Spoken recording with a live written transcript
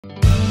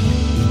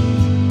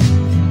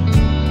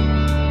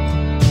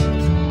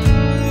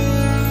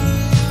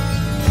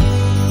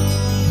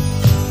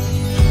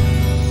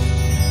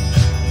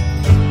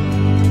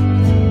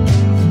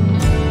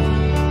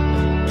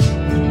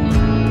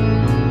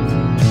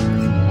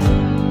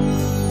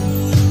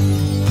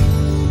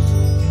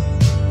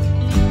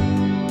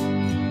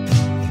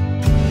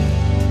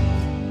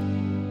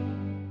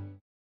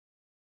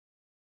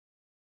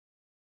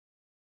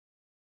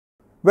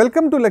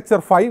Welcome to lecture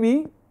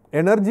 5E,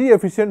 Energy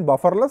Efficient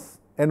Bufferless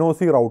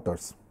NoC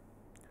Routers.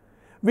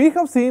 We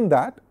have seen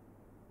that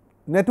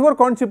network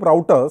on chip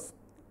routers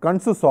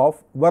consist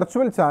of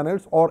virtual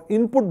channels or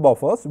input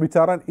buffers which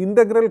are an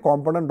integral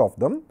component of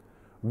them,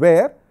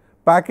 where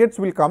packets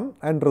will come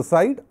and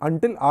reside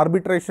until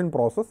arbitration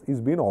process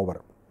is been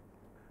over.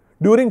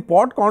 During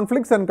port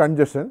conflicts and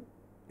congestion,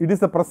 it is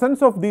the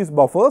presence of these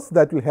buffers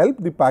that will help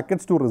the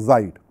packets to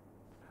reside.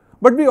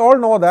 But we all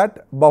know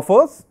that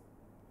buffers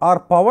are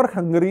power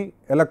hungry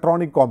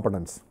electronic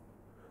components.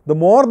 The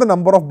more the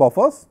number of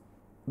buffers,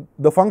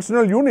 the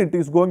functional unit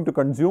is going to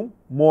consume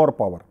more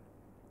power.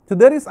 So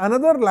there is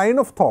another line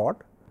of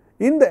thought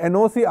in the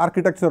NoC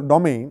architecture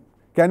domain.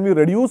 Can we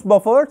reduce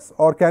buffers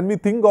or can we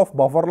think of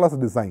bufferless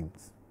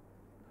designs?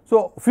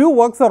 So few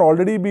works are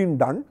already being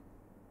done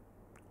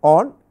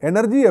on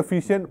energy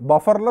efficient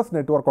bufferless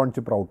network on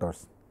chip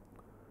routers.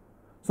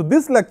 So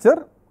this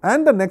lecture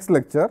and the next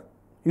lecture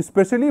is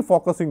specially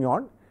focusing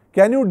on,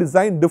 can you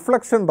design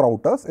deflection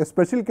routers, a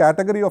special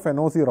category of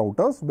NoC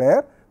routers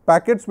where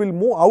packets will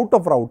move out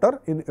of router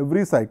in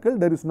every cycle.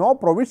 There is no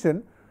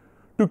provision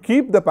to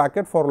keep the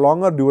packet for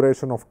longer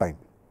duration of time.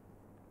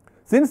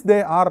 Since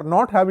they are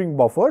not having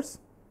buffers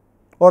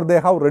or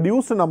they have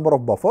reduced number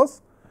of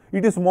buffers,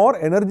 it is more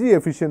energy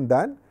efficient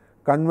than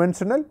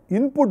conventional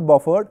input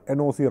buffered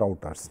NoC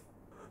routers.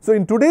 So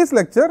in today's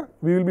lecture,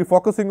 we will be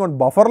focusing on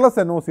bufferless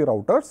NoC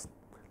routers.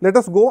 Let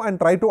us go and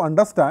try to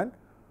understand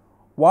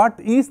what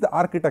is the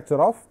architecture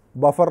of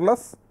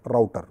bufferless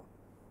router.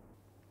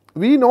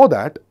 We know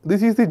that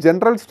this is the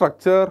general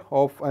structure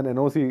of an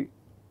NoC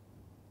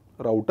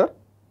router,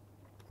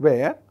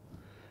 where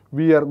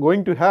we are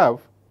going to have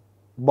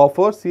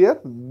buffers here,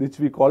 which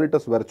we call it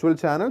as virtual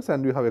channels,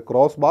 and we have a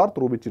crossbar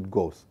through which it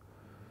goes.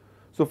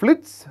 So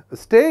flits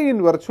stay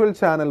in virtual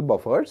channel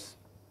buffers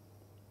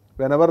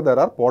whenever there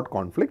are port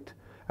conflict,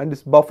 and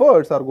these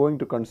buffers are going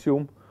to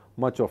consume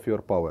much of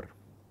your power.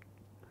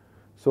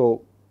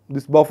 So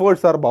these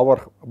buffers are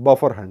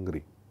buffer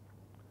hungry.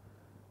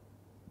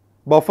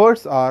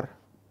 Buffers are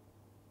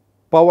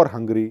power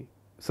hungry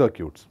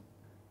circuits.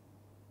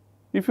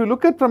 If you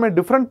look at from a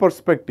different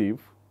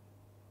perspective,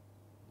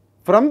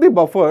 from the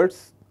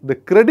buffers, the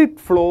credit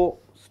flows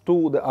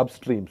to the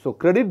upstream. So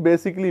credit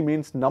basically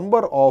means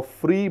number of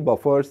free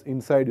buffers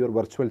inside your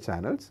virtual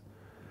channels,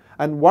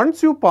 and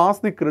once you pass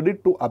the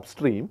credit to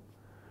upstream,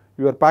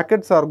 your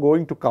packets are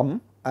going to come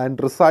and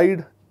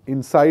reside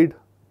inside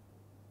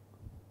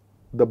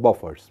the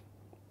buffers,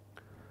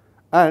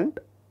 and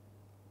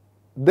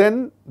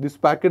then these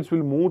packets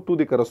will move to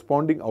the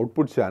corresponding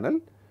output channel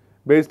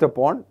based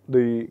upon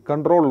the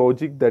control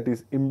logic that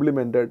is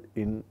implemented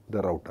in the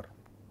router.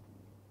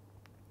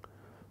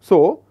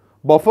 So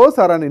buffers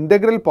are an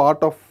integral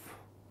part of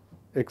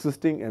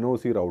existing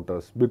NoC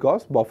routers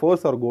because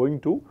buffers are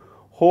going to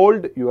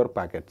hold your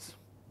packets.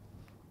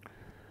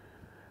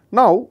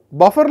 Now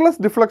bufferless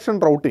deflection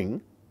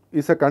routing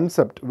is a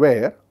concept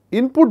where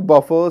input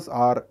buffers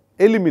are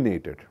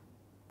eliminated.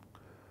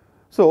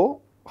 So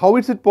how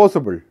is it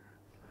possible?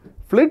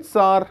 Flits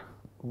are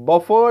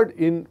buffered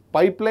in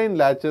pipeline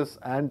latches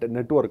and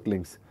network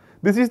links.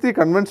 This is the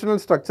conventional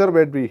structure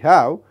where we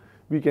have.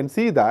 We can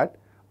see that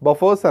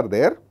buffers are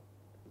there.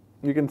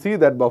 You can see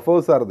that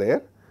buffers are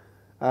there,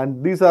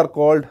 and these are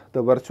called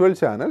the virtual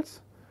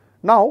channels.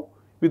 Now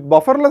with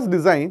bufferless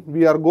design,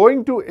 we are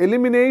going to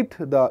eliminate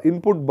the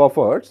input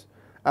buffers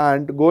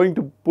and going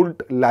to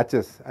put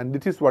latches, and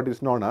this is what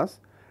is known as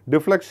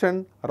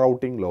deflection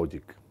routing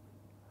logic.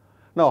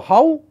 Now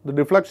how the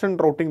deflection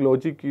routing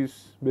logic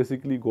is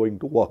basically going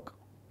to work?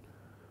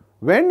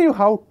 When you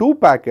have two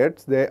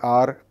packets, they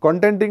are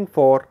contending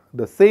for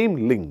the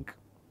same link.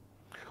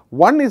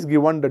 One is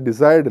given the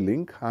desired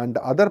link and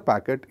the other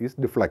packet is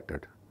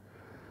deflected.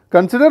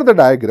 Consider the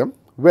diagram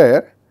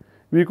where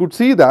we could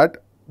see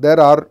that there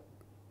are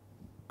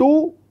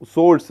two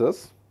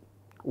sources.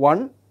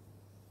 One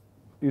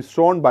is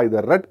shown by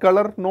the red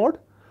color node,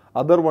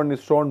 other one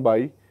is shown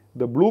by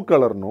the blue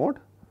color node.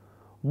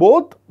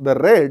 Both the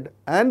red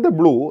and the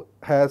blue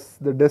has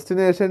the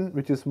destination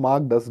which is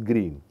marked as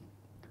green.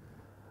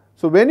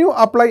 So when you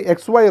apply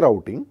XY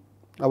routing,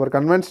 our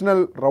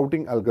conventional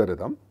routing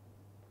algorithm,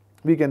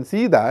 we can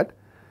see that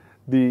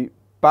the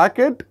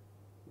packet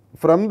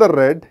from the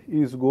red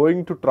is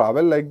going to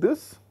travel like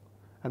this,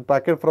 and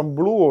packet from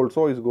blue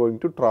also is going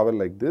to travel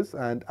like this,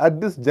 and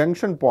at this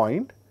junction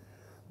point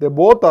they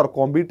both are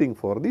competing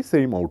for the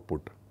same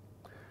output.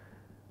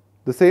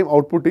 The same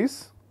output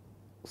is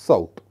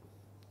south.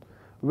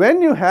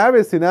 When you have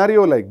a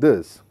scenario like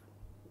this,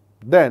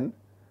 then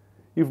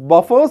if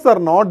buffers are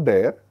not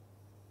there,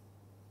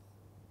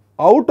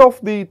 out of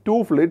the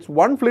two flits,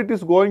 one flit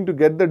is going to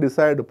get the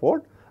desired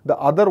port, the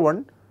other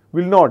one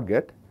will not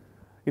get.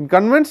 In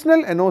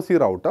conventional NoC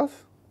routers,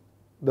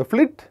 the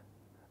flit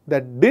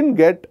that didn't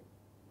get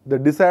the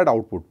desired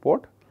output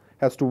port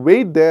has to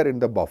wait there in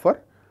the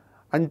buffer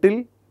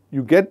until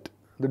you get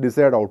the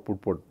desired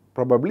output port,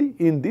 probably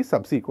in the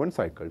subsequent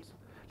cycles.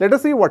 Let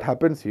us see what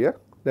happens here.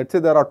 Let us say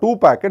there are two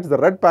packets, the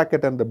red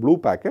packet and the blue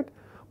packet,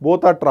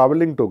 both are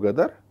traveling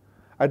together,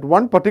 at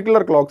one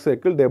particular clock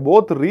cycle, they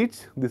both reach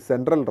the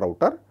central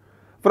router,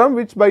 from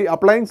which by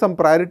applying some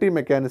priority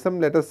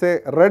mechanism, let us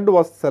say red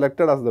was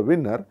selected as the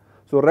winner.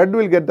 So, red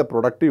will get the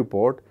productive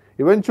port,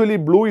 eventually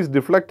blue is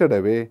deflected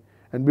away,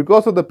 and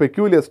because of the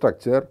peculiar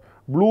structure,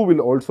 blue will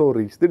also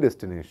reach the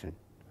destination.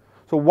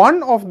 So,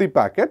 one of the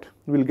packet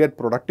will get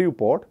productive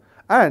port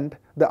and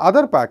the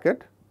other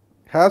packet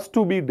has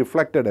to be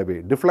deflected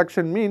away.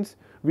 Deflection means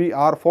we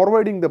are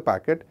forwarding the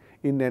packet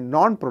in a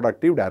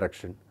non-productive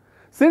direction.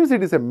 Since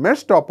it is a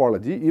mesh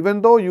topology,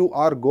 even though you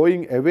are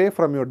going away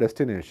from your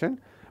destination,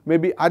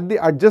 maybe at the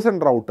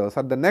adjacent routers,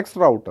 at the next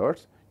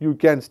routers, you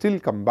can still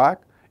come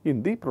back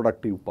in the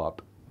productive path.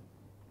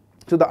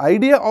 So, the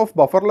idea of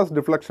bufferless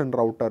deflection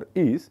router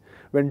is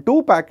when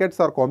two packets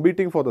are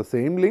competing for the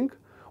same link,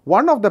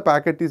 one of the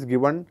packet is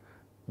given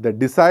the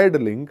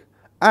desired link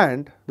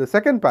and the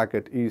second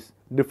packet is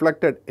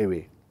deflected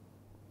away.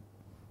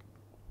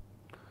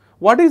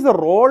 What is the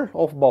role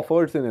of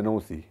buffers in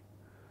NoC?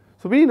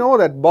 So, we know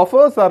that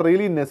buffers are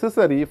really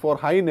necessary for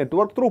high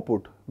network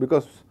throughput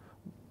because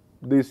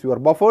your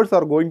buffers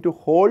are going to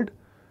hold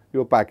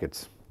your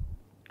packets.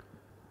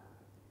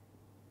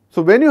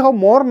 So, when you have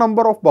more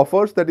number of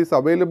buffers that is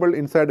available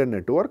inside a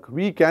network,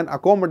 we can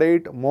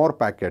accommodate more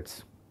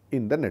packets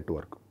in the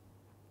network.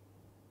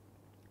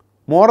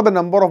 More the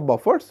number of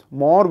buffers,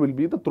 more will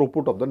be the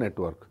throughput of the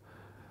network.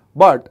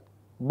 But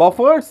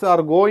buffers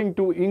are going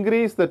to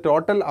increase the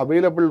total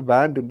available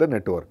band in the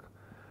network.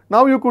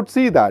 Now, you could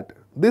see that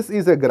this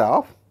is a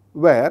graph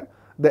where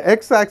the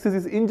x-axis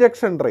is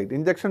injection rate.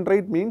 Injection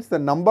rate means the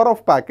number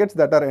of packets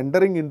that are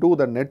entering into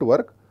the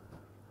network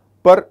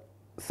per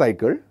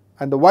cycle,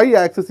 and the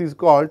y-axis is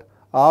called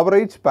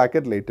average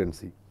packet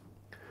latency.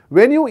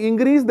 When you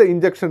increase the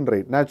injection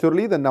rate,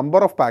 naturally the number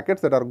of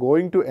packets that are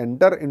going to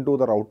enter into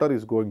the router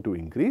is going to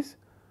increase.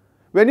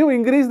 When you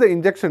increase the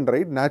injection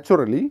rate,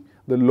 naturally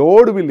the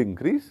load will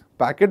increase,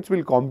 packets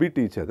will compete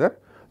each other.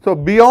 So,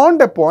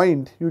 beyond a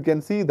point, you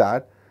can see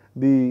that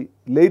the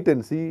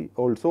latency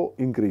also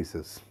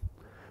increases.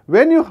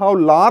 When you have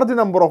large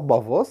number of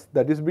buffers,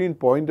 that is being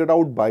pointed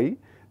out by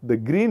the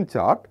green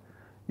chart,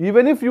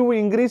 even if you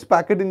increase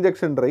packet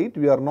injection rate,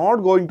 we are not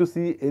going to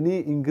see any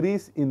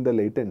increase in the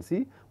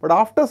latency, but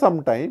after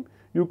some time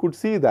you could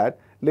see that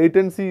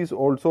latency is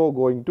also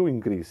going to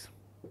increase.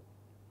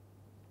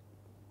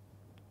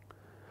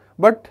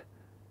 But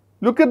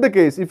look at the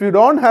case, if you do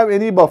not have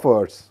any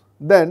buffers,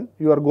 then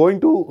you are going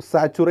to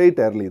saturate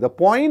early. The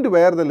point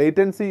where the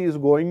latency is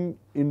going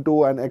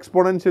into an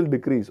exponential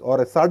decrease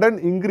or a sudden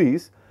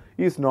increase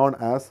is known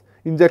as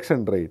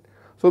injection rate.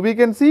 So, we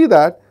can see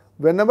that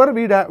whenever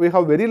we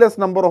have very less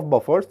number of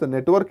buffers, the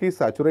network is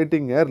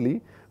saturating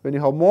early. When you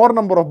have more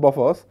number of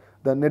buffers,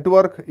 the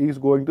network is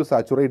going to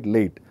saturate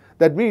late.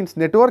 That means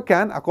network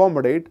can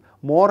accommodate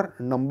more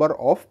number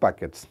of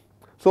packets.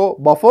 So,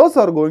 buffers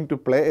are going to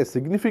play a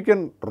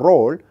significant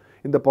role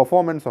in the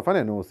performance of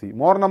an NoC.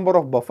 More number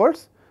of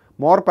buffers,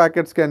 more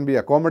packets can be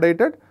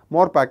accommodated,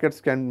 more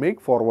packets can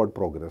make forward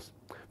progress.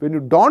 When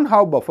you do not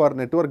have buffer,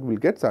 network will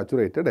get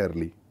saturated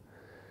early.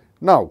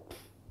 Now,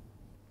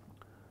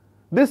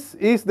 this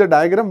is the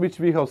diagram which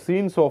we have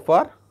seen so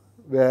far,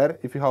 where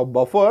if you have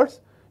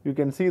buffers, you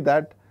can see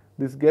that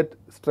this get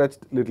stretched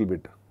little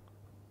bit.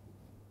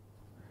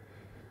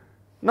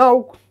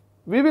 Now,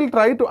 we will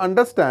try to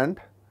understand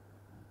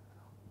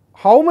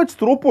how much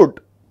throughput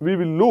we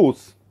will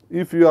lose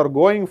if you are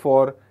going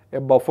for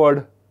a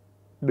buffered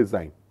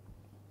design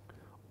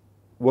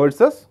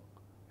versus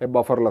a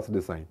bufferless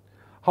design.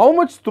 How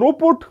much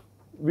throughput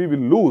we will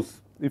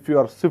lose if you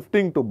are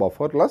shifting to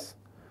bufferless?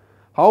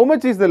 How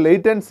much is the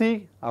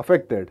latency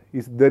affected?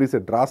 Is there a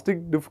drastic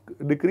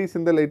decrease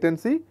in the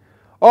latency,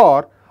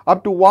 or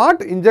up to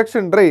what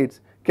injection rates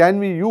can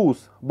we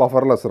use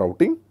bufferless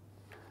routing?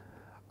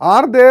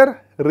 Are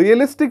there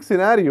realistic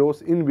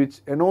scenarios in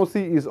which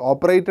NoC is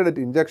operated at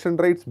injection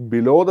rates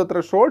below the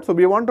threshold? So,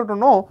 we wanted to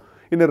know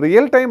in a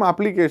real time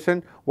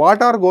application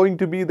what are going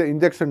to be the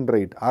injection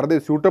rate. Are they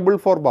suitable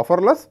for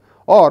bufferless,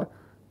 or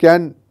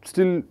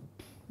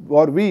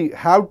we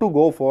have to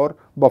go for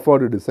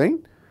buffered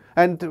design?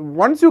 And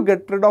once you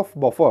get rid of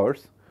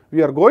buffers,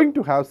 we are going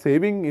to have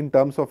saving in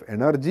terms of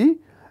energy,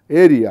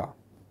 area,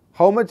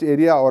 how much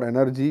area or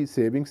energy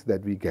savings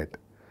that we get.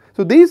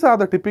 So, these are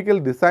the typical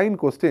design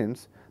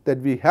questions that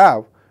we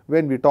have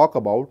when we talk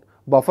about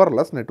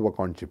bufferless network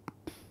on chip.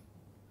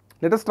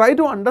 Let us try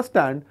to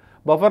understand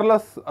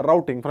bufferless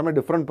routing from a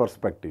different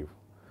perspective.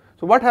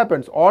 So, what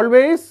happens?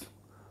 Always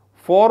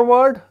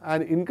forward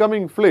an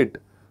incoming flit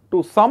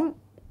to some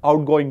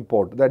outgoing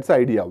port. That is the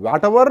idea.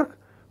 Whatever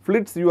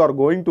flits you are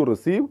going to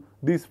receive,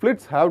 these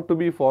flits have to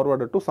be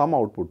forwarded to some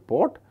output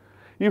port.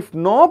 If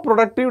no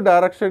productive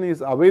direction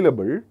is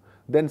available,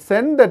 then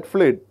send that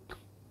flit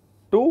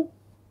to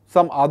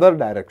some other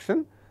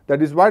direction.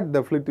 That is what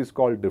the flit is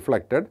called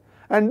deflected,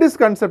 and this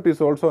concept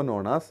is also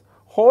known as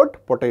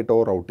hot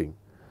potato routing.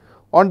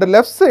 On the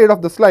left side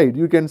of the slide,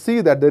 you can see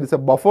that there is a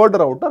buffered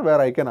router where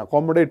I can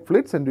accommodate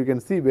flits and you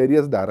can see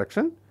various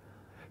direction.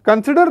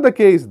 Consider the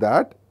case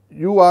that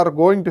you are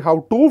going to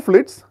have two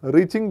flits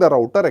reaching the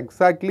router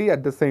exactly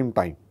at the same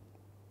time.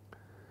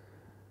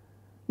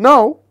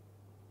 Now,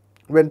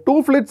 when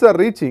two flits are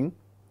reaching,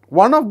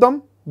 one of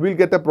them will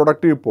get a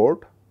productive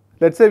port.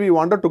 Let us say we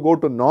wanted to go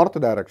to north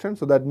direction,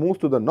 so that moves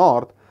to the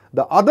north.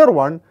 The other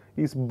one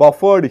is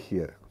buffered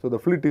here. So, the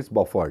flit is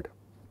buffered.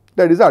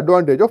 That is the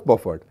advantage of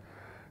buffered.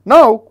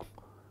 Now,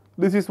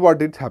 this is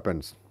what it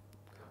happens.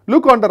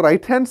 Look on the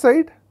right hand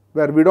side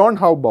where we do not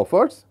have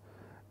buffers.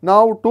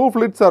 Now, two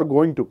flits are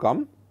going to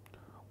come.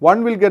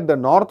 One will get the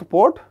north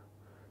port.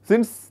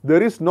 Since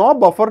there is no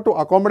buffer to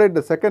accommodate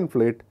the second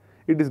flit,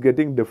 it is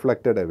getting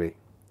deflected away.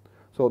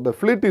 So, the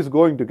flit is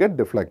going to get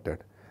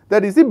deflected.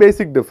 That is the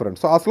basic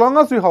difference. So, as long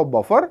as you have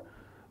buffer,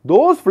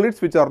 those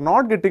flits which are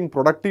not getting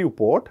productive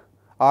port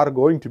are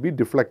going to be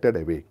deflected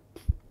away.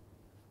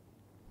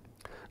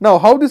 Now,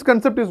 how this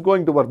concept is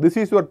going to work? This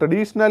is your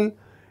traditional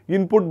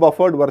input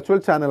buffered virtual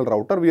channel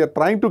router. We are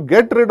trying to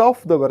get rid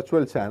of the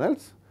virtual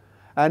channels,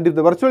 and if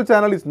the virtual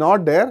channel is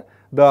not there,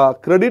 the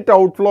credit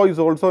outflow is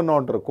also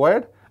not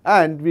required,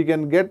 and we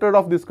can get rid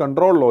of this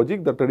control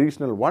logic, the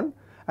traditional one,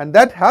 and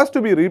that has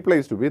to be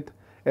replaced with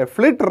a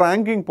flit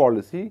ranking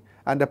policy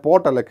and a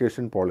port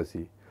allocation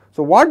policy.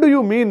 So, what do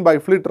you mean by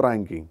flit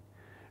ranking?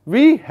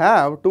 We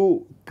have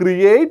to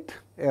create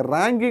a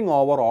ranking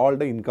over all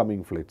the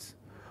incoming flits.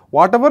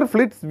 Whatever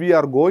flits we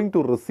are going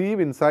to receive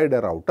inside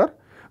a router,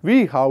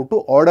 we have to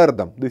order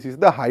them. This is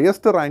the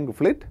highest ranked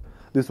flit,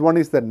 this one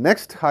is the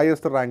next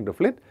highest ranked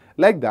flit.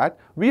 Like that,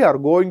 we are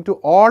going to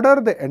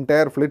order the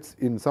entire flits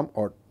in some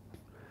order.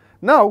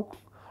 Now,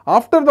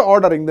 after the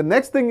ordering, the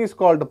next thing is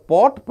called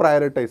port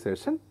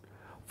prioritization.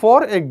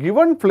 For a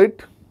given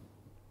flit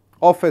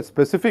of a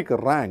specific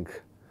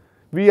rank,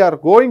 we are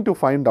going to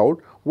find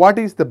out what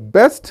is the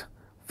best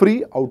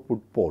free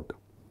output port.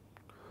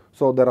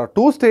 So, there are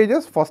two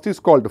stages. First is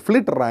called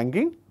flit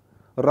ranking.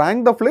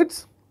 Rank the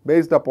flits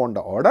based upon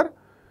the order.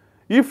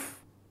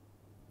 If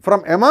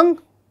from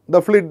among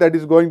the flit that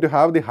is going to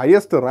have the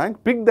highest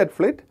rank, pick that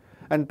flit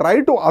and try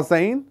to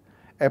assign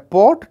a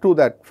port to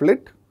that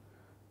flit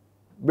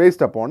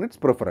based upon its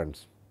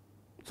preference.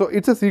 So,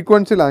 it is a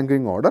sequential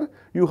ranking order.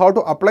 You have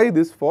to apply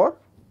this for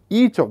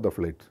each of the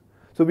flits.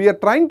 So, we are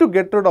trying to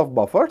get rid of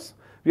buffers.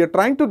 We are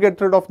trying to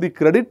get rid of the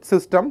credit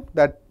system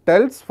that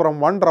tells from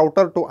one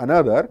router to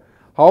another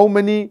how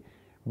many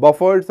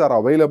buffers are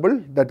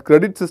available. That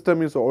credit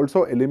system is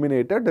also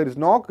eliminated. There is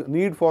no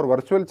need for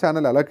virtual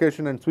channel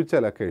allocation and switch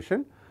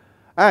allocation.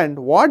 And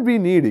what we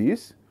need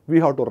is, we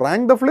have to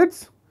rank the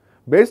flits.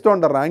 Based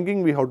on the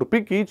ranking, we have to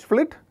pick each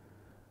flit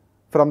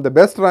from the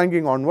best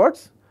ranking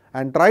onwards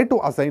and try to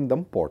assign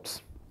them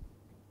ports.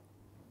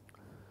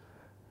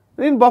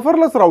 In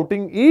bufferless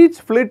routing, each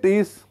flit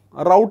is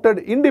routed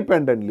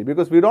independently,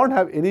 because we do not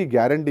have any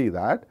guarantee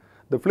that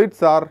the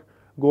flits are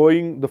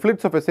going, the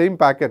flits of a same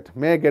packet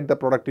may get the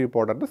productive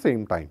port at the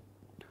same time.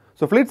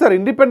 So, flits are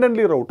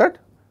independently routed,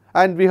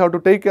 and we have to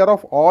take care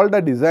of all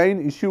the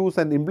design issues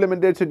and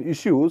implementation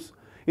issues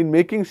in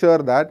making sure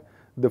that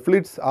the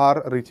flits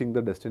are reaching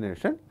the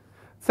destination.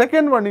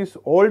 Second one is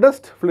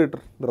oldest flit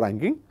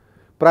ranking.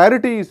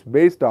 Priority is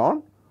based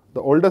on the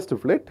oldest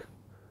flit.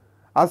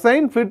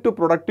 Assign flit to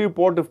productive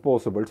port if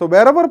possible. So,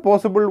 wherever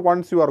possible,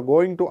 once you are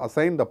going to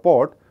assign the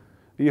port,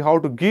 you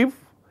have to give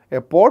a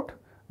port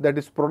that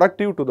is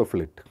productive to the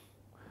flit.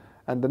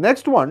 And the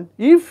next one,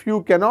 if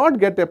you cannot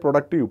get a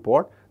productive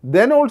port,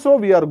 then also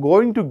we are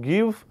going to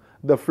give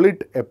the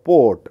flit a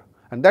port,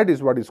 and that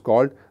is what is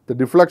called the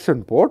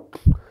deflection port.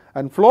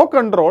 And flow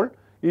control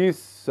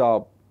is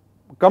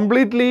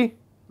completely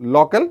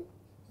local.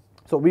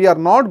 So, we are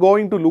not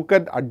going to look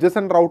at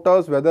adjacent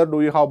routers, whether do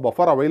you have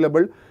buffer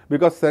available,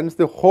 because since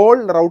the whole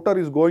router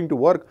is going to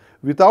work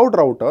without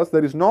routers,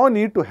 there is no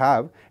need to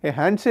have a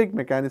handshake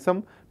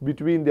mechanism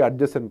between the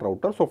adjacent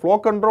routers. So, flow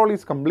control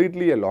is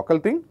completely a local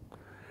thing.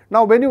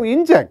 Now, when you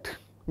inject,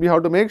 we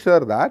have to make sure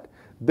that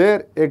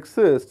there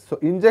exists, so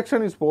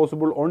injection is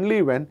possible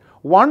only when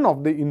one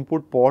of the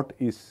input port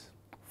is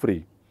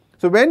free.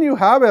 So, when you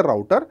have a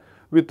router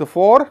with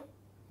 4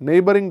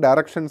 neighboring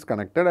directions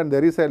connected, and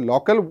there is a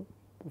local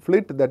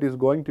flit that is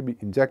going to be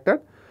injected,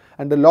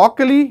 and the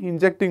locally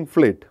injecting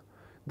flit,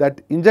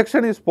 that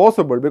injection is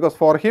possible because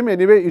for him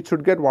anyway it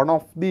should get one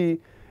of the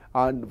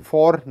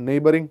 4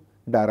 neighboring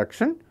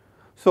direction.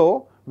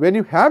 So, when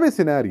you have a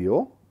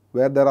scenario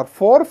where there are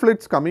 4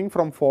 flits coming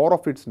from 4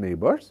 of its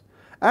neighbors,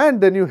 and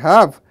then you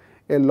have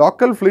a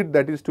local flit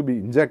that is to be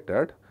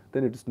injected,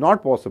 then it is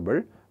not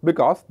possible,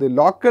 because the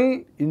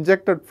local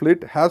injected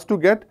flit has to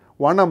get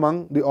one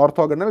among the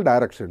orthogonal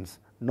directions,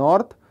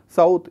 north,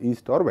 south,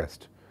 east or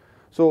west.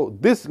 So,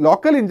 this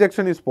local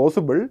injection is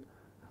possible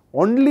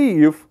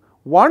only if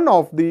one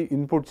of the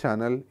input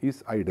channel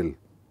is idle.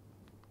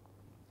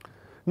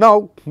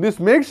 Now, this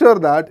makes sure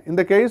that in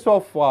the case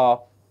of a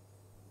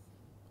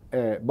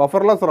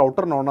bufferless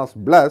router known as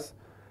BLESS,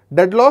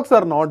 deadlocks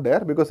are not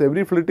there because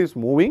every flit is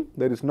moving.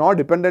 There is no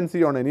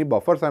dependency on any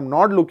buffers. I am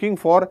not looking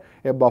for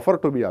a buffer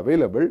to be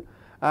available,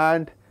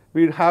 and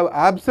we have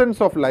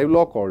absence of live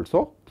lock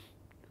also.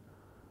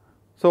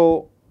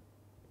 So,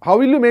 how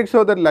will you make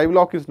sure that live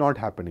lock is not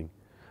happening?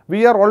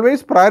 we are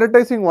always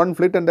prioritizing one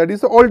flit, and that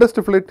is the oldest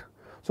flit.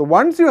 So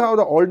once you have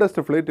the oldest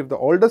flit, if the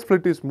oldest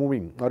flit is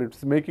moving or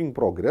it's making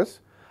progress,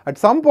 at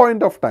some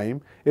point of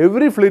time,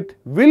 every flit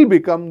will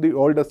become the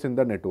oldest in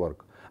the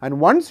network. And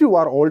once you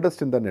are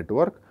oldest in the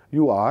network,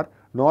 you are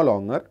no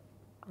longer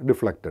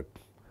deflected.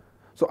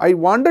 So I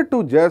wanted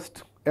to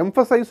just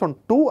emphasize on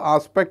two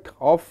aspects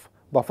of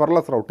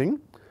bufferless routing.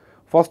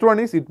 First one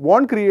is it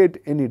won't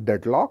create any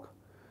deadlock.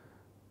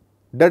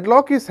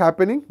 Deadlock is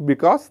happening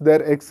because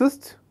there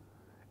exists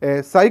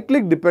a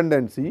cyclic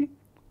dependency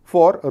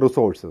for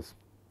resources.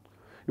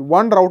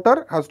 One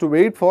router has to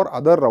wait for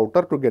other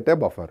router to get a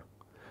buffer.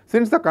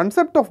 Since the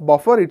concept of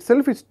buffer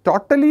itself is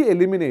totally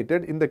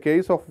eliminated in the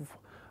case of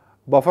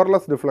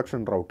bufferless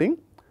deflection routing,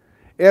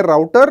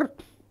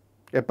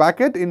 a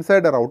packet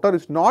inside a router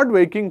is not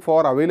waiting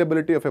for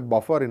availability of a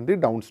buffer in the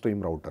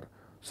downstream router.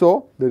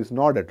 So there is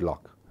no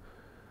deadlock.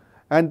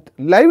 And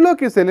live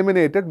lock is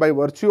eliminated by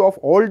virtue of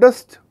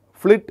oldest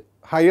flit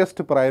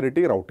highest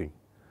priority routing.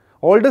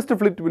 Oldest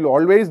flit will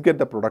always get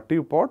the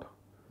productive port,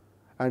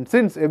 and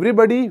since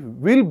everybody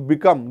will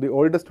become the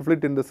oldest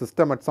flit in the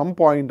system at some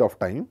point of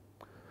time,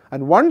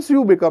 and once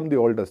you become the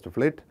oldest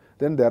flit,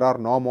 then there are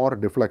no more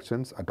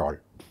deflections at all.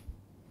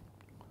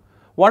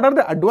 What are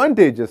the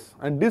advantages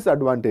and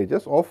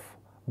disadvantages of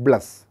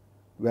BLES,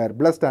 where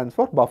BLES stands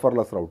for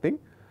bufferless routing?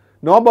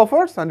 No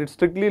buffers and it's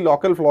strictly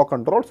local flow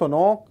control, so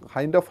no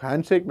kind of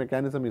handshake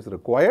mechanism is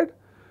required.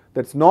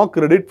 That's no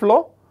credit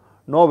flow,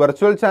 no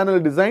virtual channel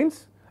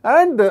designs,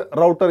 and the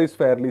router is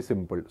fairly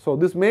simple. So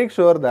this makes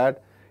sure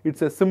that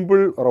it's a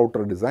simple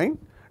router design.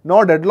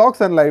 No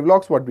deadlocks and live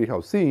locks what we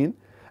have seen,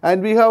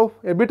 and we have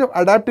a bit of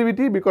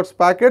adaptivity because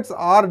packets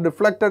are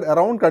deflected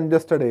around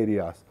congested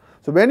areas.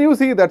 So when you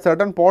see that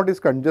certain port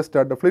is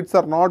congested, the flits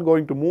are not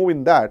going to move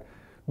in that.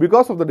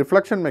 Because of the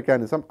deflection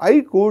mechanism,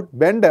 I could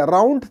bend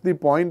around the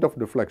point of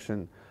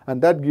deflection, and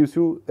that gives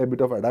you a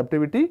bit of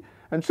adaptivity.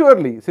 And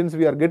surely, since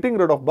we are getting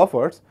rid of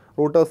buffers,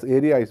 router's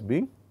area is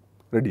being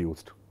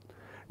reduced.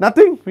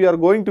 Nothing we are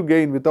going to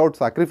gain without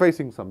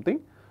sacrificing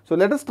something. So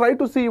let us try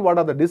to see what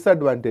are the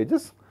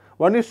disadvantages.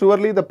 One is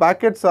surely the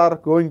packets are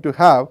going to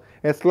have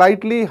a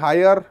slightly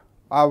higher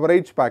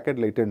average packet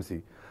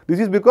latency. This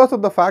is because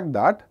of the fact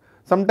that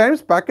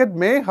sometimes packet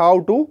may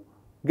have to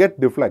get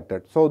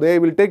deflected. So they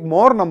will take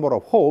more number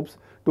of hops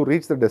to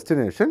reach the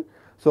destination.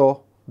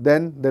 So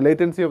then the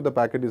latency of the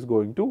packet is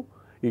going to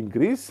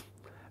increase.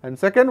 And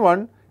second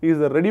one is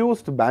the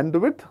reduced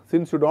bandwidth.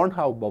 Since you don't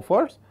have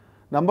buffers,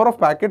 number of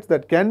packets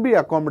that can be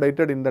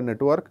accommodated in the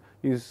network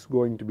is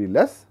going to be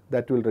less.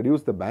 That will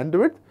reduce the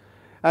bandwidth.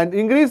 And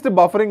increased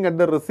buffering at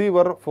the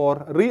receiver for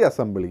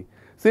reassembly.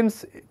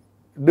 Since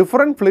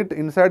different flit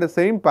inside the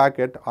same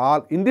packet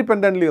are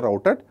independently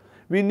routed,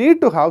 we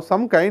need to have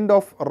some kind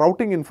of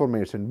routing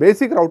information,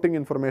 basic routing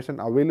information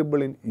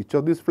available in each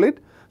of these flit.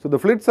 So the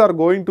flits are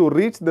going to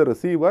reach the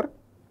receiver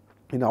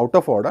in out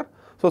of order.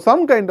 So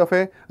some kind of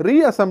a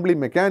reassembly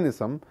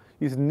mechanism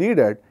is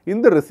needed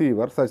in the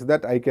receiver such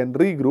that I can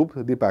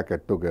regroup the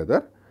packet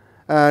together.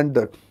 And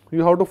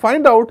you have to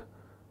find out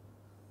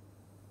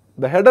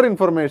the header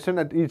information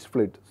at each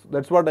flit. So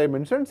that's what I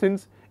mentioned.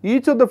 Since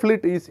each of the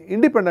flit is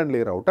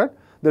independently routed,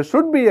 there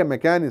should be a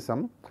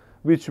mechanism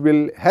which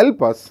will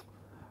help us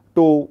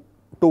to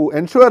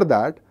ensure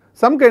that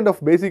some kind of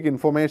basic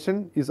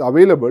information is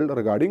available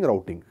regarding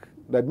routing.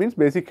 That means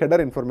basic header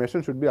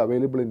information should be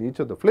available in each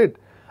of the flit,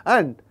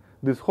 and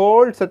this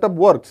whole setup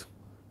works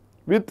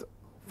with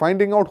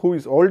finding out who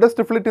is oldest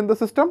flit in the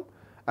system,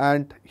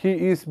 and he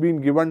is being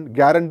given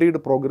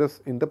guaranteed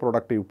progress in the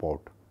productive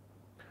port.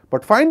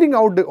 But finding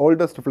out the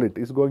oldest flit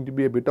is going to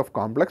be a bit of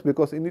complex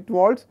because it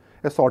involves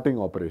a sorting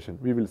operation.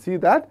 We will see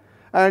that,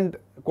 and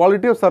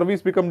quality of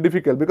service become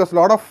difficult because a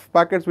lot of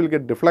packets will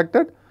get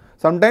deflected.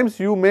 Sometimes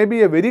you may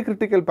be a very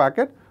critical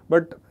packet,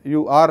 but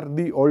you are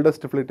the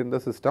oldest flit in the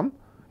system.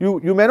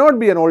 You may not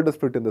be an oldest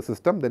flit in the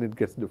system, then it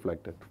gets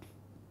deflected.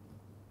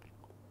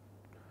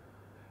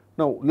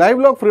 Now, live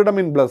log freedom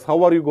in BLES,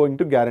 how are you going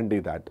to guarantee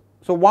that?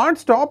 So what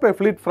stop a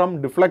flit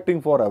from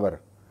deflecting forever?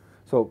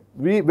 So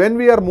when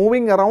we are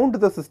moving around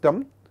the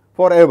system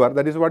forever,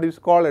 that is what is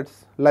called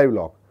as live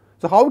log.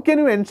 So how can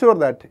you ensure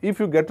that if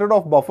you get rid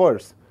of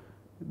buffers,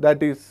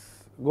 that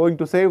is going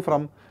to save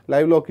from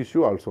live log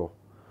issue also?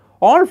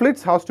 All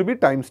flits has to be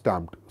time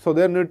stamped. So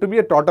there need to be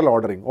a total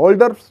ordering.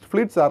 Older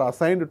flits are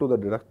assigned to the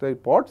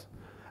directed ports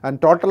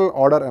and total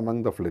order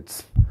among the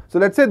flits. So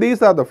let's say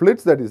these are the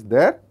flits that is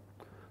there.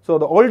 So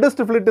the oldest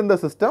flit in the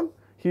system,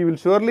 he will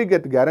surely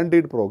get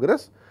guaranteed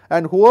progress,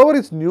 and whoever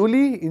is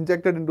newly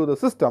injected into the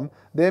system,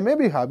 they may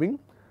be having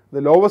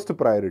the lowest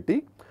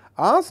priority.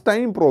 As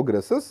time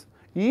progresses,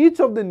 each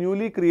of the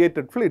newly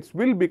created flits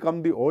will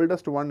become the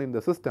oldest one in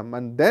the system,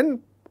 and then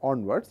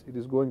onwards it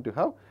is going to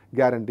have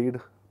guaranteed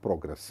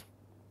progress.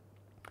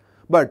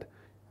 But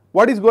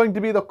what is going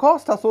to be the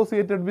cost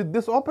associated with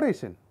this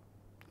operation?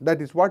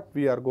 That is what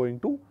we are going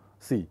to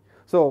see.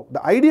 So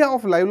the idea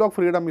of live log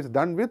freedom is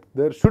done with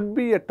there should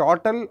be a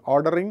total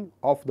ordering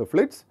of the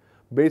flits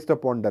based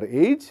upon their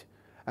age,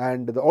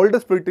 and the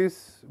oldest flit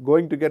is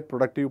going to get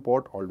productive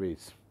port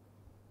always.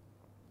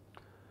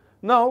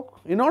 Now,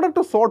 in order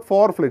to sort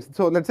 4 flits,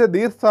 so let us say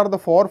these are the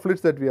 4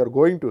 flits that we are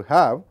going to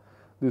have,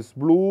 this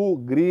blue,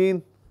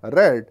 green,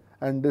 red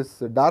and this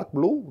dark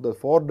blue, the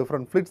 4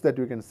 different flits that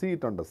you can see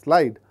it on the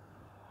slide,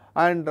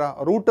 and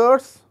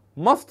routers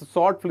must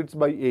sort flits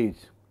by age.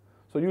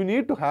 So, you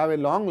need to have a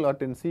long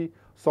latency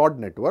sort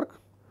network.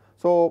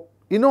 So,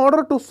 in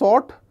order to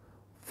sort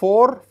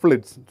 4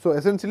 flits, so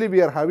essentially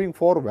we are having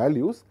 4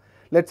 values.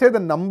 Let us say the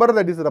number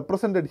that is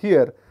represented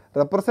here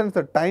represents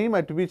the time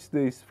at which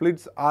these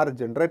flits are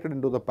generated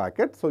into the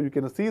packet. So, you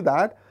can see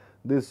that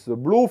this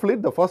blue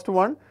flit, the first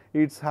one,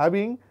 it's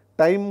having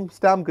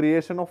timestamp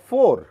creation of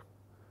 4.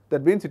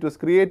 That means it was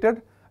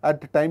created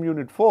at time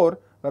unit 4,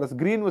 whereas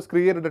green was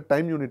created at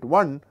time unit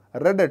 1,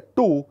 red at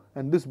 2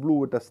 and this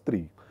blue it has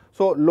 3.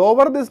 So,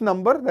 lower this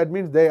number, that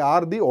means they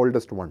are the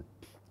oldest one.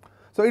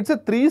 So, it is a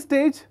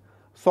 3-stage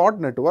sort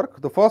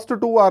network. The first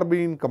 2 are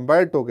being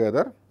combined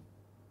together.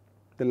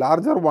 The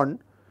larger one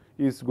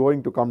is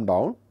going to come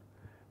down,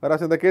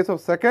 whereas in the case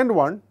of second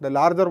one, the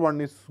larger one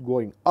is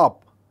going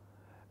up.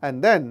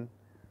 And then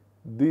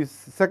this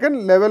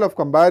second level of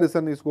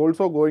comparison is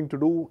also going to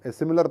do a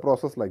similar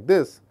process like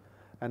this.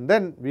 And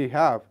then we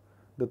have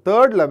the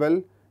third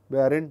level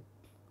wherein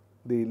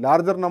the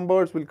larger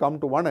numbers will come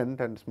to one end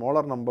and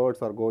smaller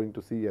numbers are going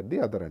to see at the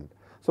other end.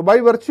 So, by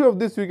virtue of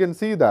this you can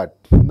see that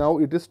now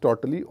it is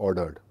totally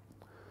ordered.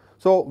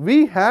 So,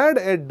 we had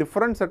a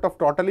different set of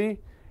totally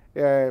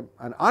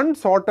an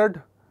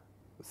unsorted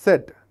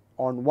set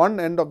on one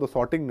end of the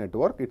sorting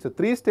network. It is a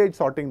 3-stage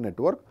sorting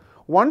network.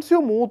 Once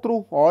you move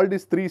through all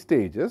these 3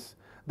 stages,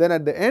 then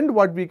at the end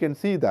what we can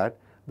see that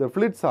the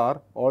flits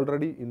are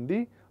already in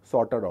the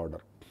sorted order.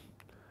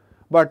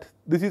 But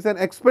this is an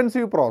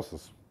expensive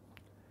process.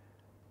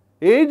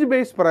 Age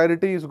based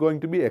priority is going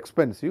to be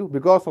expensive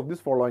because of this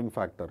following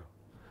factor.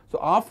 So,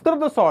 after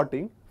the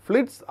sorting,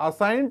 flits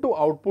assigned to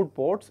output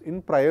ports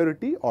in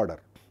priority order.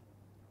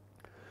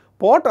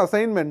 Port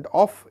assignment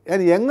of a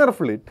younger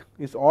flit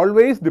is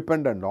always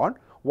dependent on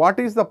what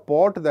is the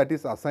port that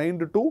is assigned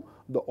to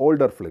the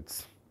older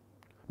flits.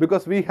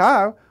 Because we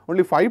have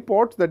only 5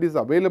 ports that is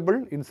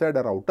available inside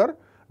a router: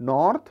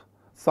 north,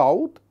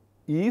 south,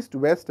 east,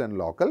 west and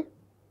local.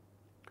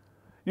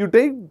 You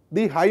take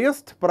the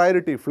highest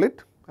priority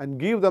flit and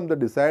give them the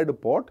desired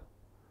port.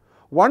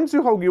 Once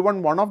you have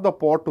given one of the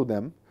port to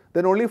them,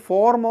 then only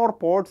 4 more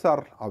ports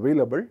are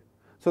available.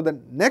 So, the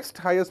next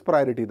highest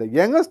priority, the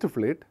youngest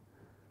flit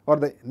or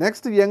the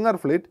next younger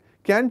flit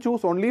can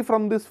choose only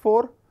from this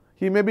 4,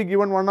 he may be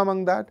given one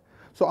among that.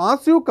 So,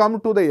 as you come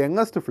to the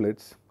youngest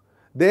flits,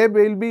 they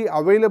will be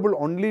available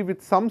only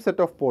with some set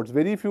of ports,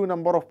 very few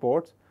number of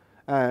ports,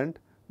 and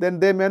then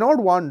they may not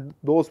want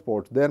those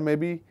ports, there may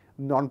be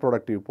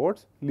non-productive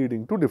ports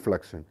leading to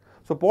deflection.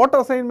 So, port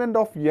assignment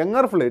of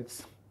younger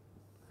flits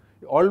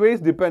always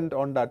depend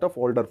on that of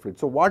older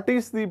flits. So,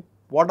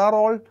 what are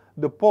all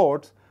the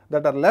ports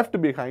that are left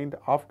behind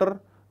after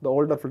the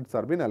older flits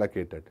are been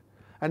allocated?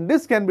 And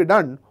this can be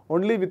done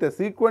only with a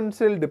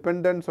sequential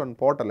dependence on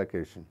port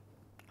allocation.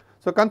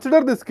 So,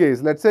 consider this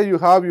case. Let us say you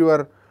have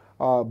your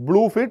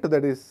blue flit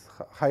that is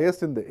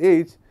highest in the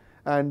age,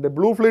 and the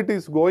blue flit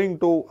is going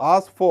to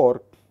ask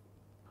for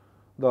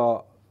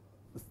the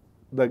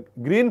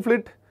green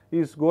flit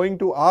is going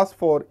to ask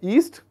for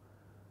east.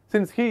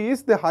 Since he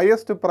is the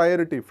highest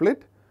priority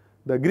flit,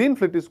 the green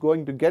flit is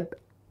going to get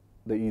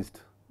the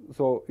east.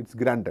 So, it is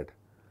granted.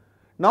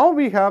 Now,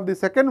 we have the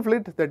second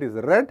flit that is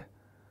red.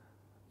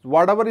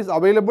 Whatever is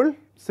available,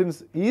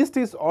 since east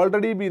is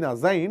already been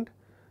assigned,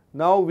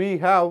 now we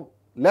have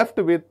left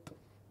with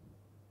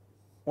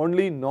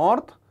only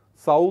north,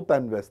 south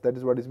and west. That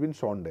is what is been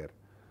shown there.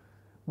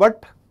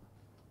 But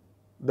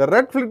the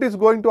red flit is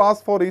going to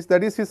ask for east,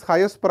 that is his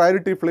highest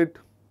priority flit,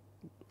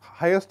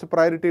 highest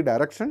priority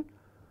direction.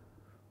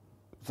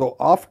 So,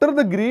 after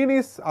the green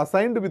is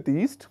assigned with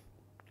east,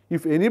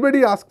 if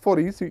anybody asks for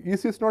east,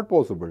 east is not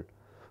possible.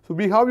 So,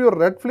 we have your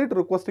red flit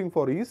requesting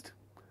for east,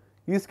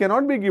 east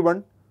cannot be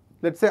given.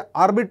 Let us say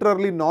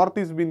arbitrarily north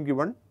is been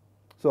given.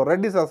 So,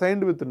 red is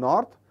assigned with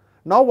north.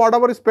 Now,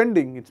 whatever is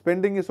pending, its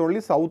pending is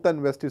only south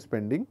and west is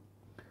pending.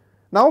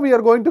 Now, we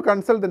are going to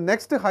consult the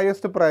next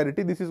highest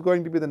priority. This is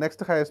going to be the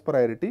next highest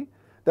priority,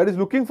 that is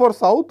looking for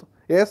south.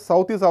 Yes,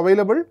 south is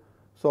available.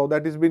 So,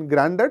 that is been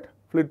granted.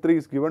 Flit 3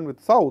 is given with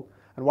south,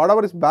 and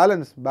whatever is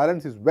balance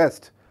is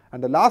west,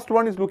 and the last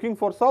one is looking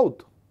for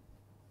south,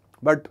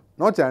 but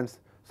no chance,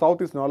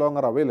 south is no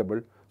longer available.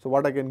 So,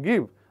 what I can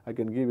give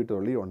it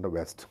only on the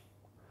west.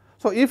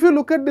 So, if you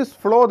look at this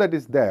flow that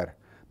is there,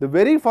 the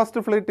very first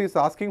flit is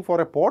asking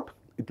for a port,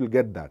 it will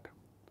get that.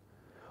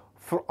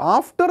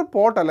 After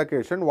port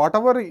allocation,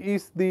 whatever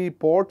is the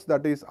ports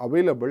that is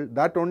available,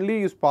 that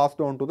only is passed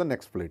on to the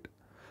next flit.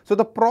 So,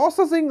 the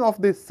processing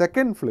of the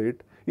second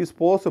flit is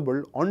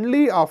possible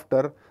only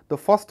after the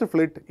first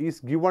flit is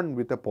given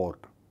with a port.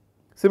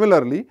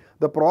 Similarly,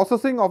 the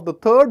processing of the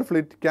third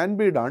flit can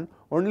be done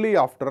only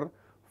after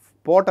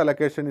port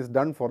allocation is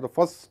done for the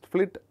first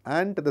flit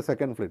and the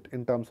second flit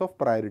in terms of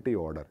priority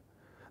order.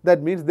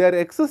 That means there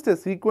exists a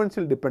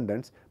sequential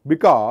dependence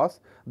because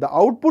the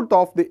output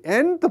of the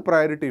nth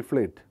priority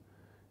flit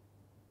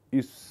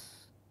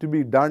is to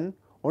be done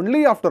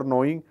only after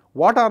knowing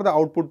what are the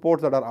output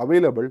ports that are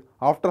available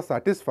after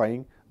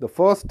satisfying the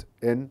first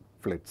n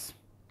flits.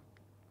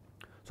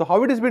 So,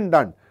 how it has been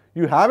done?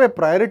 You have a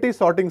priority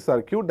sorting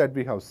circuit that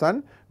we have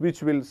seen,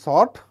 which will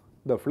sort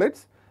the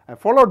flits, and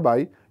followed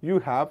by you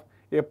have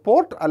a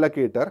port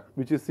allocator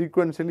which is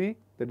sequentially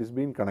that is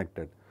being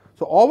connected.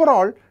 So,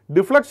 overall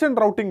deflection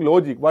routing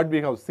logic what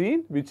we have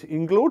seen, which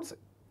includes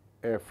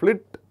a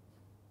flit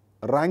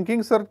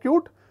ranking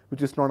circuit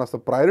which is known as a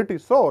priority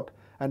sort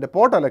and a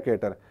port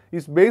allocator,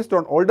 is based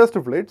on oldest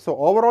flit. So,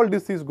 overall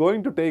this is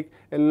going to take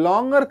a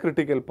longer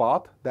critical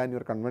path than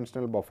your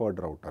conventional buffered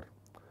router.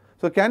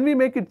 So, can we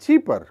make it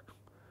cheaper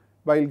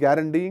while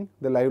guaranteeing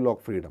the live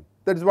log freedom?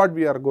 That is what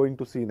we are going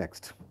to see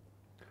next.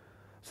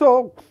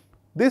 So,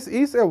 this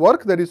is a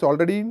work that is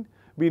already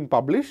been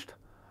published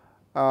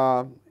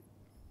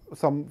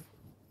some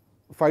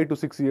 5 to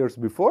 6 years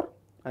before,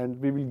 and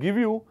we will give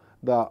you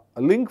the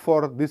link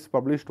for this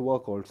published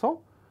work also.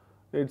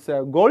 It's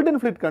a golden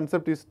flit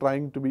concept is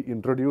trying to be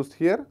introduced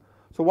here.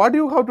 So, what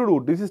you have to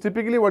do? This is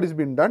typically what is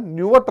being done.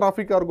 Newer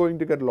traffic are going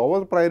to get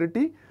lower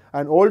priority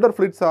and older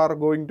flits are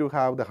going to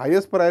have the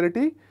highest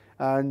priority,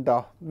 and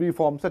we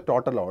forms a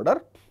total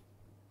order.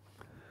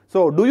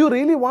 So, do you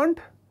really want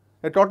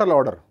a total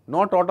order?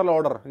 No total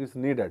order is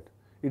needed.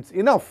 It's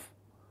enough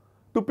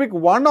to pick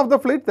one of the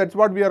flit. That's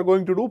what we are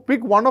going to do.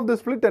 Pick one of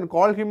this flit and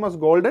call him as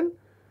golden,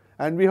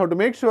 and we have to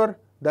make sure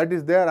that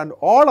is there and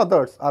all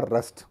others are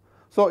rest.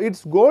 So,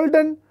 it's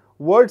golden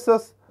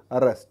versus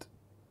rest.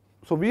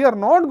 So, we are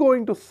not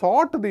going to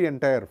sort the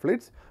entire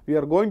flits. We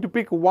are going to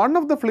pick one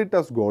of the flit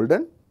as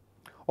golden.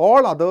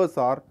 All others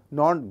are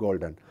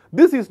non-golden.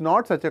 This is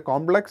not such a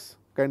complex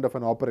kind of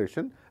an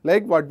operation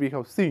like what we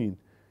have seen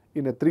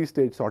in a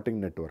 3-stage sorting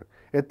network.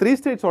 A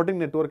 3-stage sorting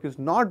network is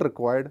not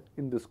required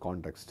in this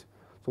context.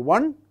 So,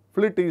 one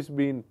flit is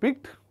being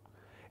picked.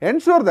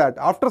 Ensure that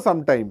after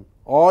some time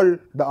all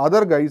the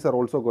other guys are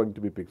also going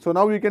to be picked. So,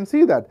 now you can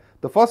see that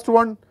the first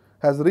one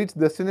has reached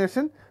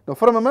destination. Now,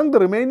 from among the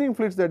remaining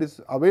flits that is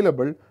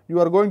available, you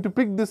are going to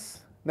pick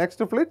this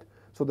next flit.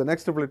 So, the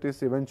next flit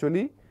is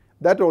eventually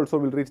that also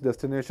will reach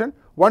destination.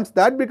 Once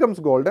that becomes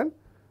golden,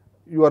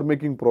 you are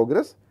making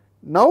progress.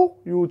 Now,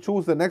 you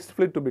choose the next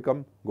flit to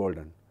become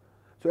golden.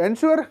 So,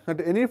 ensure that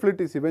any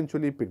flit is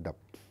eventually picked up.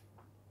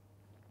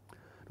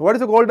 What is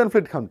the golden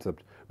flit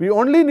concept? We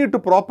only need to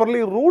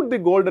properly route the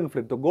golden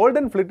flit. The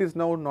golden flit is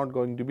now not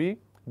going to be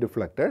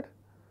deflected.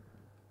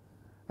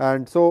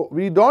 And so,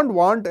 we do not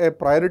want a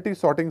priority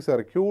sorting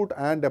circuit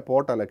and a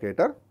port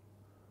allocator.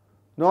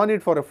 No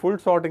need for a full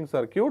sorting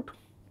circuit.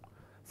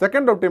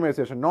 Second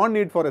optimization, no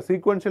need for a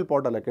sequential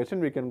port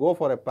allocation. We can go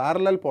for a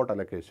parallel port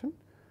allocation.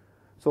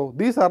 So,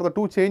 these are the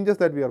two changes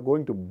that we are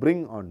going to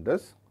bring on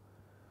this.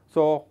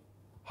 So,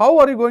 how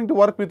are you going to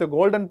work with a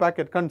golden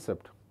packet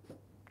concept?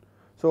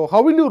 So,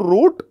 how will you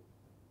route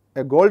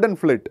a golden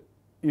flit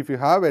if you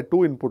have a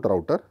 2-input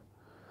router?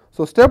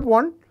 So, step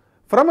 1,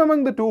 from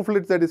among the 2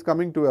 flits that is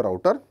coming to a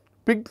router,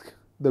 pick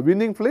the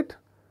winning flit.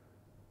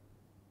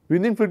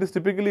 Winning flit is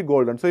typically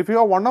golden. So, if you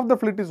have one of the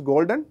flit is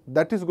golden,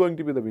 that is going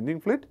to be the winning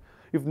flit.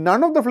 If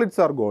none of the flits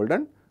are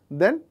golden,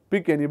 then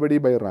pick anybody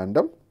by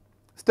random.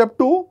 Step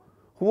 2,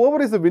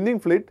 whoever is the winning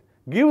flit,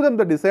 give them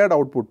the desired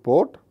output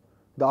port.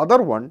 The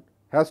other one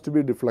has to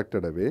be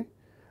deflected away,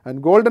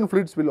 and golden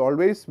flits will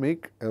always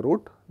make a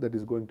route that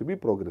is going to be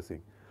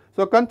progressing.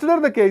 So,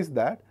 consider the case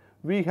that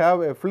we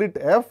have a flit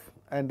F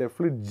and a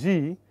flit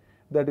G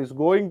that is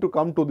going to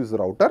come to this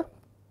router.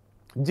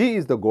 G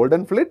is the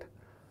golden flit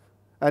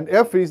and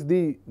F is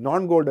the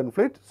non-golden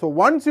flit. So,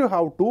 once you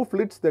have 2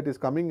 flits that is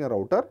coming a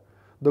router,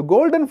 the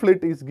golden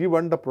flit is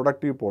given the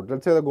productive port. Let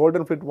us say the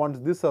golden flit wants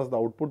this as the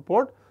output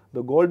port,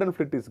 the golden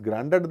flit is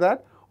granted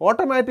that,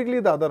 automatically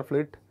the other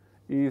flit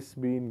is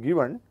being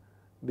given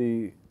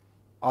the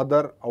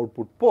other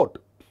output port.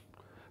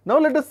 Now,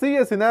 let us see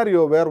a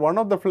scenario where one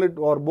of the flit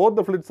or both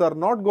the flits are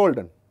not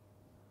golden.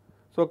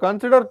 So,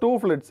 consider 2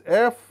 flits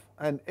F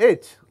and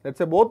H. Let us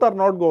say both are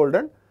not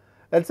golden.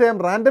 Let us say I am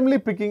randomly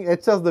picking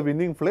H as the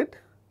winning flit.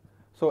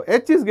 So,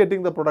 H is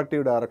getting the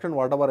productive direction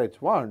whatever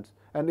H wants,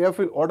 and F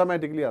will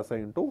automatically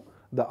assign to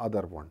the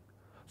other one.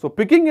 So,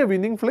 picking a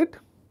winning flit,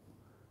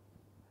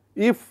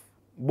 if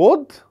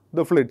both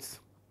the flits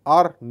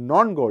are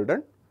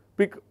non-golden,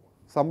 pick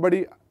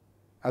somebody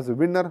as a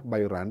winner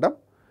by random.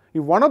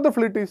 If one of the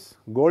flit is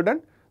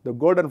golden, the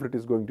golden flit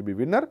is going to be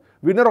winner.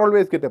 Winner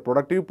always get a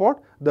productive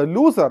port, the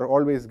loser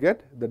always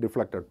get the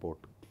deflected port.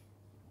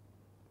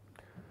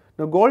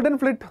 Now, golden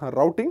flit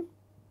routing.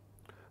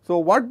 So,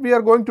 what we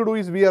are going to do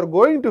is we are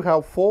going to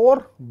have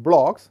 4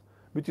 blocks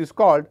which is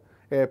called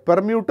a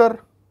permuter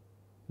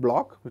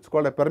block, which is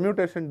called a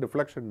permutation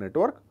deflection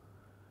network.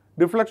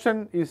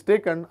 Deflection is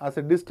taken as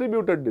a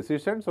distributed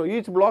decision. So,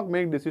 each block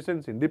makes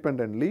decisions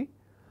independently.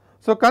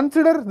 So,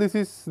 consider this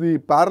is the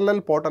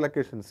parallel port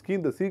allocation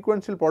scheme. The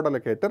sequential port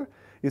allocator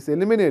is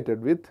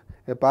eliminated with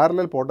a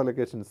parallel port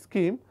allocation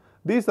scheme.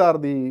 These are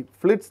the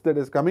flits that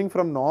is coming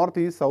from north,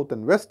 east, south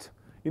and west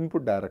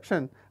input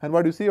direction, and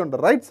what you see on the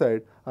right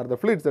side are the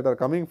flits that are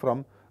coming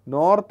from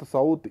north,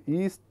 south,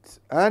 east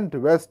and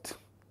west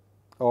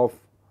of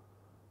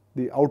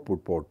the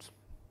output ports.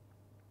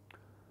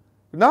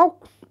 Now,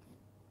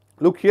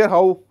 look here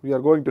how we are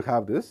going to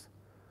have this.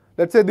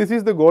 Let us say this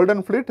is the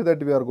golden flit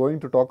that we are going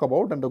to talk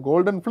about, and the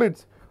golden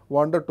flits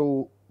wanted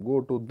to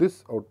go to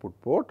this output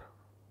port.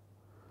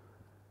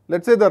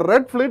 Let us say the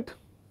red flit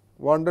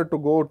wanted to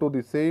go to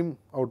the same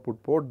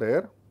output port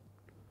there.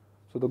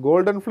 So, the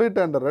golden flit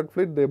and the red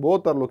flit, they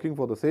both are looking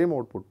for the same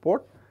output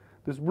port.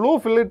 This blue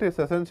flit is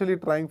essentially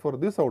trying for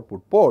this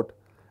output port,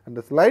 and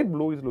the light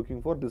blue is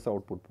looking for this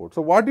output port.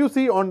 So, what you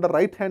see on the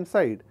right hand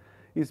side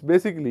is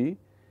basically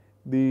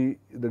the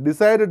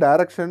desired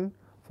direction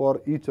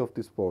for each of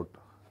this port,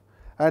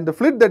 and the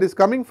flit that is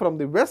coming from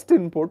the west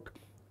input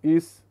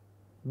is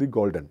the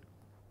golden.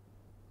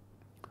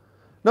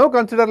 Now,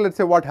 consider, let us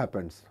say, what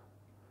happens.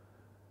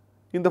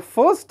 In the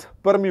first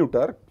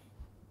permuter,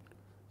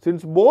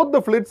 since both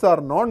the flits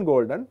are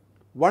non-golden,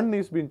 one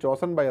is being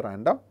chosen by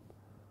random.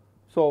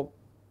 So,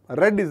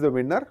 red is the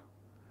winner,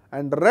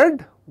 and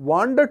red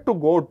wanted to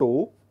go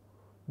to,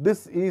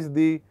 this is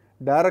the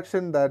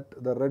direction that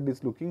the red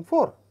is looking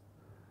for.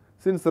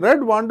 Since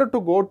red wanted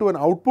to go to an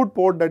output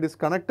port that is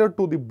connected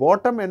to the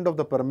bottom end of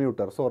the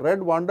permuter, so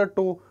red wanted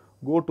to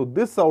go to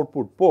this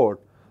output port.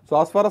 So,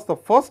 as far as the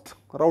first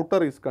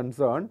router is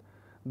concerned,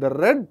 the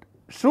red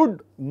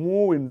should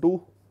move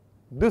into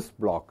this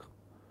block.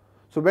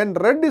 So, when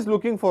red is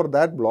looking for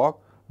that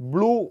block,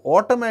 blue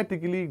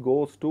automatically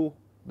goes to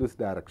this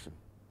direction.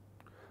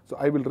 So,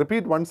 I will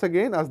repeat once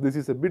again, as this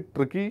is a bit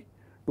tricky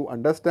to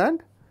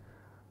understand.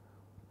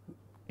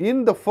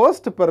 In the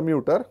first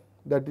permuter,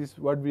 that is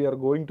what we are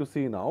going to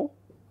see now,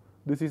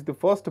 this is the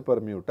first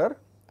permuter.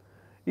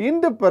 In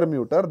the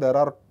permuter, there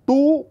are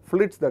two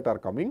flits that are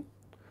coming,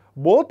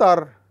 both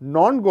are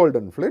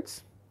non-golden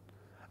flits,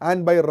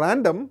 and by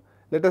random,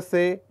 let us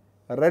say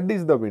red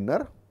is the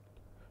winner.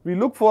 We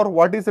look for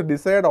what is the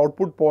desired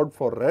output port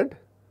for red.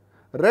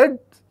 Red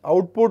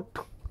output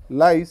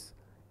lies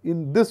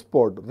in this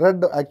port.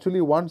 Red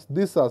actually wants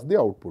this as the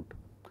output.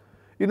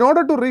 In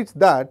order to reach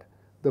that,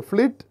 the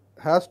flit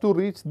has to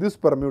reach this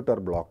permuter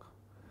block.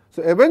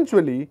 So,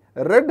 eventually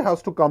red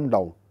has to come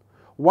down.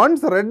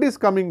 Once red is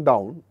coming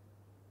down,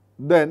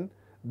 then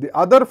the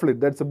other flit,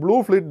 that is a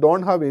blue flit, do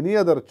not have any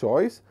other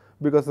choice,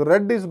 because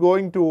red is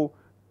going to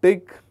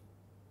take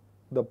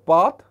the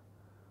path.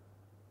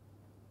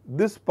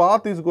 This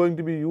path is going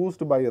to be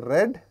used by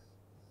red.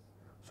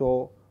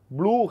 So,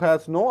 blue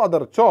has no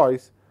other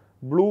choice,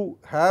 blue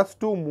has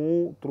to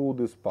move through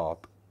this path.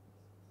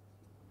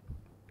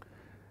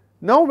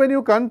 Now, when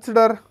you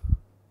consider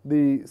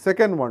the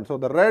second one, so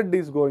the red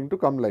is going to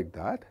come like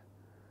that.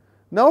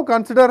 Now,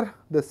 consider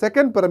the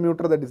second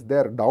permuter that is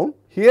there down.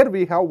 Here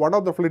we have one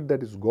of the flit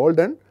that is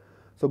golden.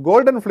 So,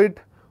 golden flit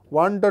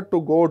wanted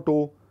to go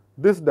to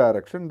this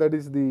direction, that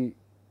is the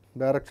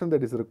direction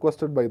that is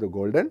requested by the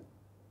golden.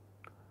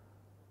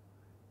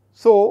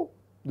 So,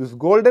 this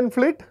golden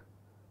flit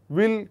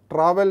will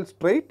travel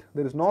straight,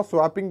 there is no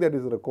swapping that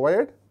is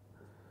required.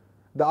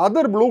 The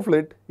other blue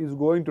flit is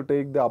going to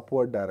take the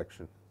upward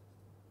direction.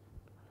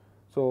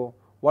 So,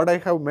 what I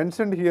have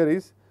mentioned here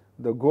is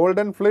the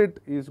golden flit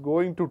is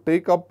going to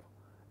take up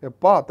a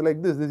path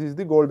like this. This is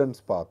the golden's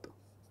path.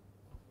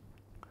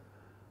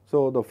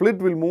 So, the flit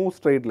will move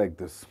straight like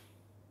this.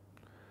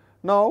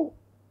 Now,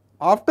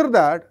 after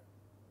that,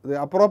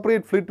 the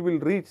appropriate flit will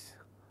reach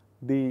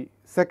the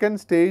second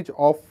stage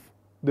of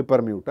the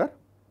permuter.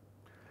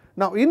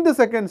 Now, in the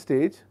second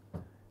stage,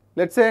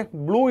 let us say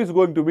blue is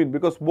going to win,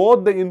 because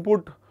both the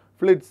input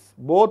flits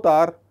both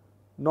are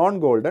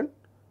non-golden.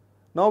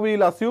 Now, we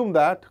will assume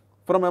that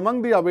from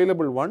among the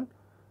available one,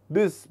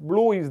 this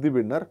blue is the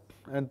winner,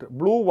 and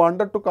blue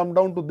wanted to come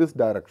down to this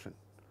direction.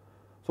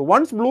 So,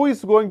 once blue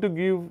is going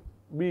to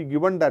be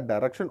given that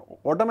direction,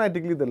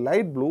 automatically the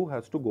light blue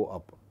has to go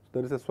up.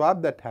 There is a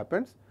swap that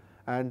happens,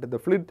 and the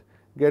flit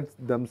gets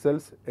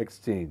themselves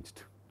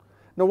exchanged.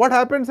 Now, what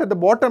happens at the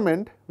bottom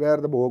end where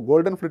the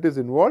golden flit is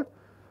involved?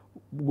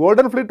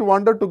 Golden flit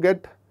wanted to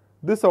get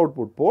this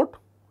output port.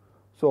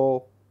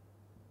 So,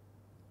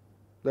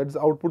 that is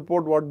output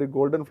port what the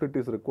golden flit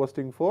is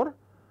requesting for.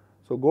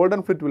 So,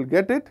 golden flit will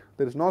get it,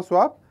 there is no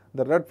swap,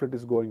 the red flit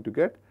is going to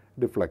get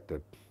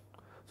deflected.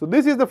 So,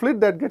 this is the flit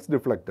that gets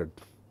deflected.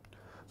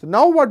 So,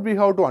 now what we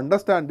have to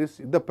understand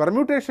is the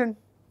permutation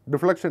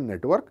deflection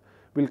network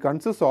will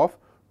consist of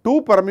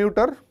two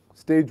permuter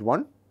stage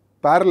 1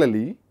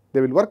 parallelly,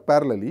 they will work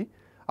parallelly.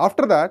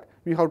 After that,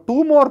 we have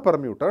two more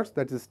permuters,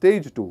 that is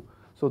stage 2.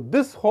 So,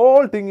 this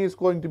whole thing is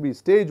going to be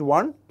stage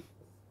 1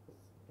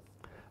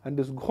 and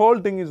this whole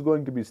thing is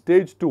going to be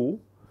stage 2.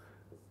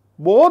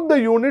 Both the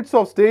units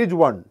of stage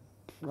 1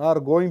 are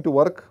going to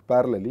work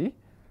parallelly.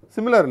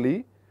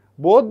 Similarly,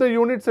 both the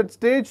units at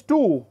stage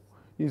 2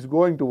 is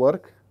going to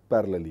work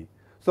parallelly.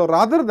 So,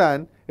 rather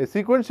than a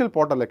sequential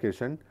port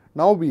allocation,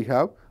 now we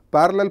have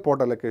parallel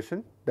port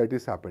allocation that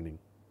is happening.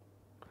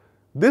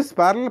 This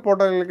parallel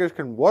port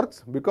allocation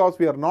works because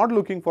we are not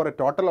looking for a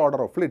total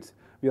order of flits,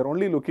 we are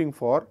only looking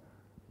for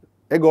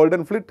a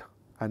golden flit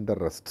and the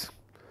rest.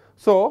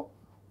 So,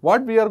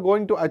 what we are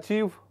going to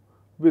achieve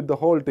with the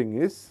whole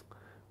thing is,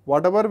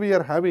 whatever we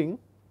are having,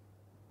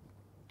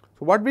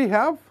 so what we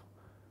have,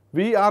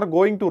 we are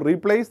going to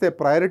replace a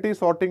priority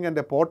sorting and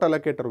a port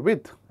allocator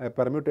with a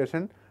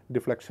permutation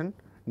deflection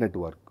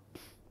network.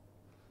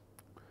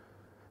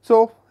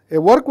 So,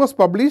 a work was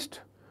published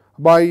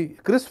by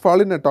Chris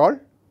Fallin et al.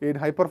 In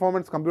High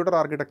Performance Computer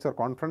Architecture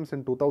Conference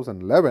in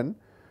 2011,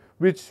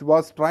 which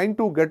was trying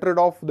to get rid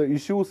of the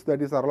issues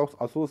that is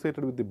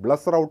associated with the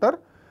BLUS router,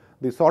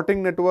 the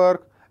sorting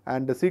network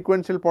and the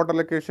sequential port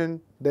allocation.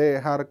 They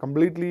are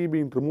completely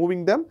been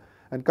removing them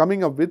and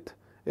coming up with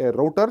a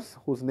routers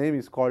whose name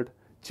is called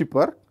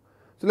chipper.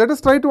 So, let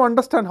us try to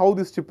understand how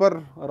this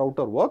chipper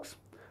router works.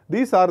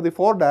 These are the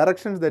 4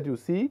 directions that you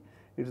see.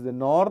 It is the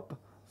north,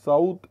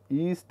 south,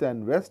 east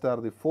and west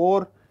are the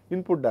 4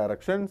 input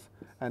directions,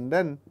 and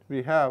then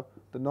we have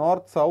the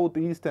north, south,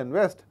 east and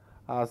west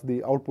as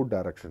the output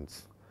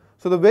directions.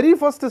 So, the very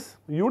first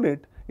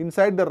unit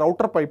inside the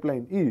router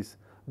pipeline is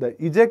the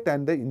eject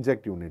and the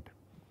inject unit.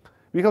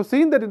 We have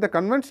seen that in the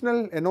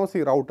conventional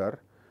NoC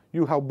router,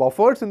 you have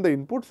buffers in the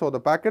input, so the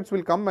packets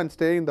will come and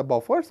stay in the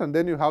buffers, and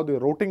then you have the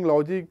routing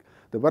logic,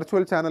 the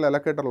virtual channel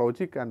allocator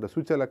logic and the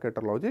switch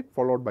allocator logic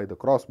followed by the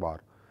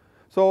crossbar.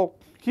 So,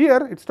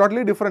 here it is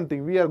totally different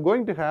thing. We are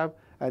going to have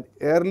an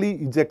early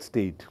eject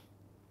state.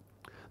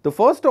 The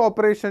first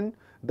operation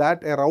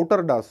that a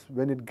router does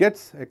when it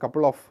gets a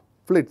couple of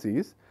flits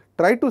is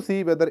try to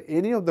see whether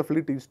any of the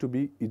flit is to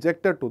be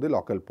ejected to the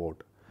local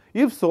port.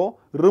 If so,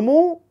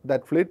 remove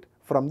that flit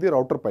from the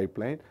router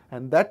pipeline,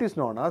 and that is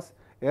known as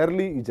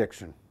early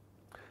ejection.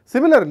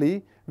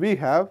 Similarly, we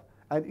have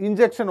an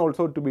injection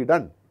also to be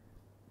done.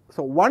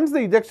 So, once the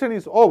ejection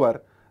is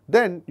over,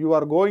 then you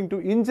are going to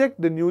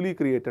inject the newly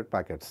created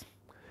packets.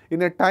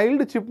 In a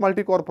tiled chip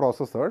multi-core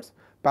processors,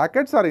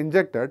 packets are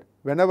injected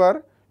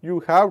whenever you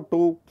have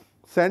to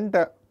send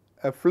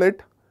a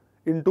flit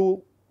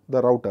into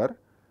the router,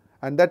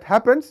 and that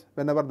happens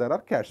whenever there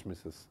are cache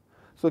misses.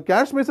 So,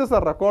 cache misses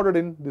are recorded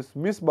in this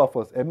miss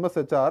buffers,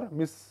 MSHR,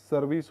 miss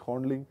service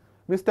holding,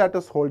 miss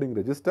status holding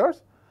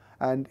registers,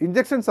 and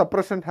injection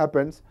suppression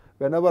happens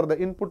whenever the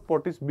input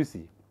port is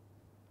busy.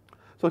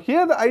 So,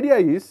 here the idea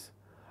is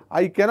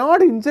I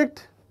cannot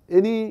inject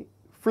any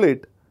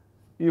flit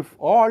if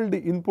all the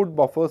input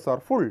buffers are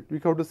full.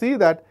 You have to see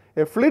that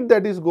a flit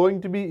that is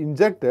going to be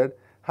injected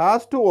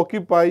has to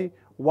occupy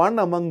one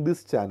among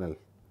this channel.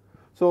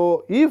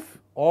 So, if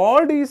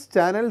all these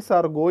channels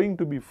are going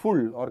to be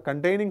full or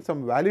containing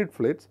some valid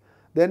flits,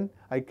 then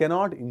I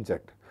cannot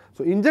inject.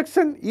 So,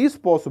 injection is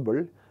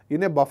possible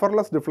in a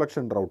bufferless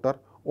deflection router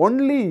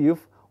only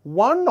if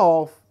one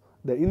of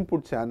the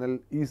input channel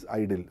is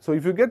idle. So,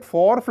 if you get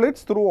 4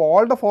 flits through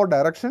all the 4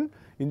 directions,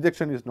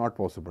 injection is not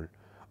possible,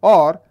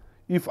 or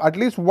if at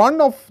least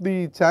one of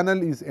the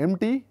channel is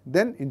empty,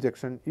 then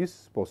injection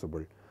is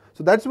possible.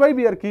 So, that is why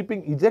we are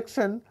keeping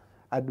ejection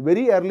at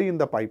very early in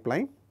the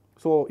pipeline.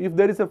 So, if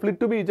there is a flit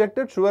to be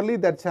ejected, surely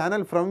that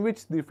channel from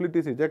which the flit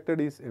is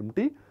ejected is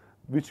empty,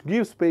 which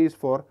gives space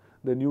for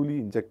the newly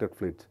injected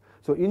flits.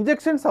 So,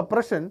 injection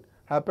suppression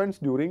happens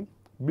during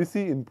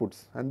busy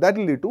inputs, and that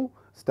will lead to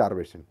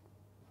starvation.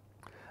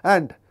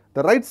 And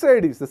the right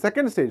side is the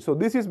second stage. So,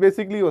 this is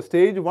basically your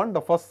stage 1,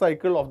 the first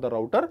cycle of the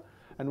router,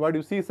 and what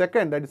you see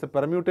second, that is a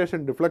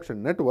permutation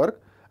deflection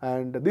network,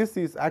 and this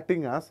is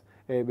acting as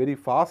a very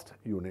fast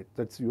unit,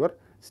 that is your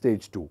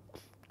stage 2.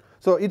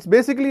 So, it is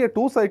basically a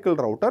 2-cycle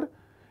router.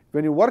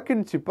 When you work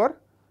in chipper,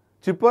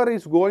 chipper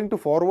is going to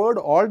forward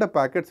all the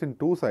packets in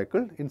 2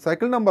 cycles. In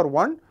cycle number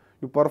 1,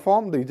 you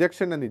perform the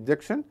ejection and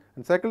injection,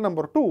 and cycle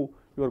number 2,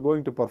 you are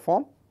going to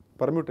perform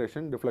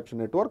permutation deflection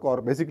network,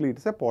 or basically it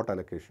is a port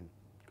allocation.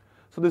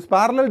 So, this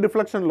parallel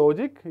deflection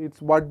logic, it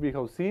is what we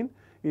have seen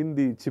in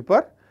the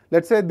chipper.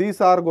 Let us say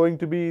these are going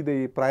to be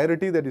the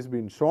priority that is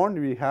being shown.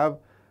 We have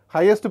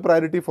highest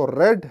priority for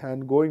red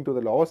and going to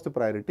the lowest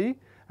priority,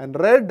 and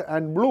red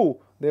and blue,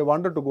 they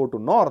wanted to go to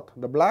north,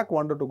 the black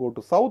wanted to go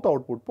to south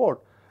output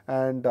port,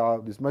 and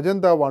this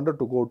magenta wanted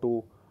to go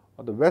to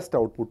the west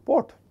output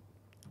port.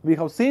 We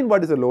have seen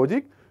what is the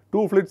logic.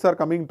 2 flits are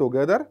coming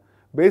together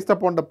based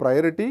upon the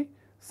priority.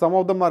 Some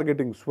of them are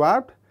getting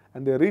swapped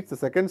and they reach the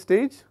second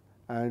stage,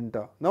 and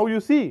now you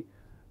see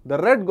the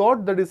red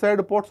got the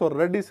desired port, so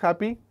red is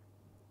happy.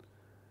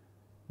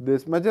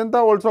 This magenta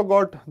also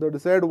got the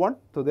desired one,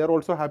 so they are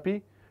also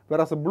happy,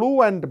 whereas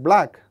blue and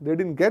black, they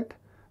did not get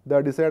the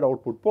desired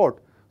output port.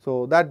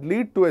 So, that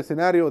lead to a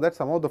scenario that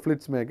some of the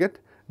flits may get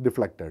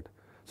deflected.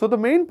 So, the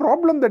main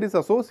problem that is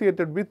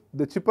associated with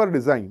the chipper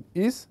design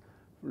is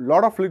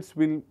lot of flits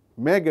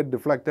may get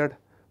deflected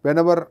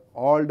whenever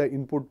all the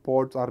input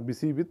ports are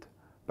busy with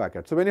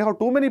packets. So, when you have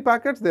too many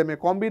packets, they may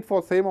compete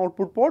for same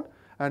output port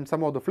and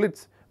some of the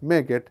flits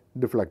may get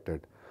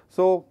deflected.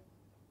 So,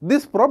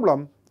 this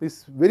problem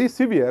is very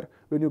severe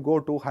when you go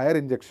to higher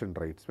injection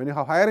rates. When you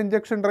have higher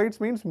injection rates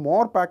means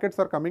more packets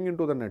are coming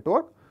into the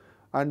network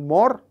and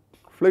more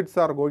flits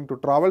are going to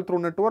travel through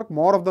network,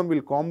 more of them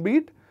will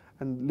compete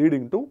and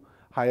leading to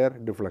higher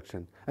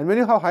deflection. And when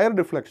you have higher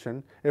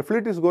deflection, a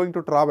flit is going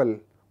to travel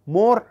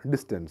more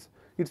distance.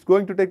 It is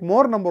going to take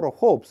more number of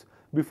hops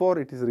before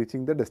it is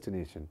reaching the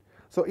destination.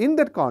 So in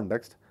that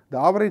context, the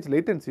average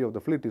latency of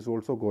the fleet is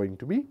also going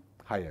to be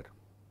higher.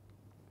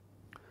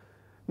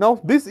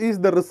 Now this is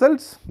the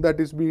results that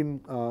is being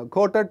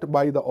quoted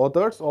by the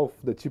authors of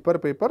the cheaper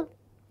paper.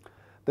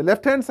 The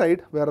left hand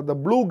side, where the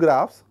blue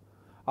graphs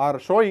are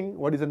showing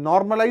what is a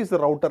normalized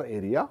router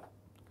area.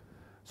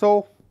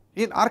 So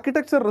in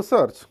architecture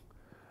research,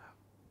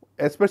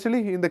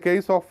 especially in the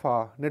case of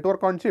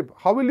network on chip,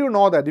 how will you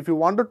know that if you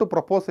wanted to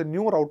propose a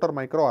new router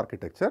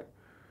microarchitecture,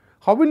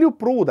 how will you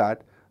prove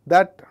that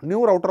that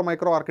new router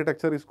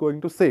microarchitecture is going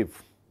to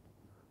save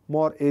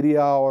more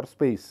area or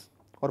space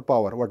or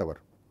power, whatever?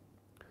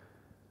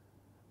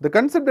 The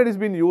concept that is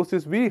being used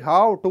is we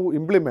have to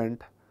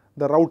implement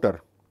the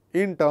router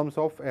in terms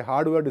of a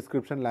hardware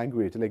description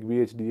language like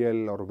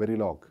VHDL or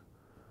Verilog.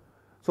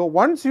 So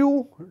once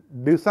you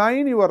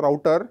design your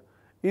router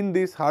in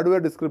this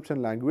hardware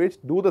description language,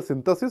 do the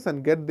synthesis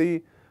and get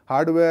the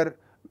hardware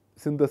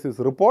synthesis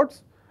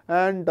reports,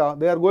 and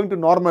they are going to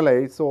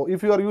normalize. So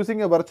if you are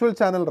using a virtual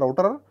channel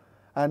router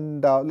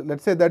and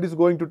let's say that is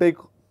going to take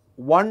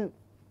 1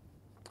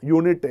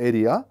 unit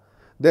area,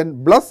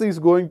 then BLUS is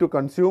going to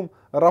consume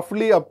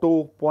roughly up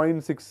to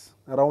 0.6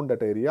 around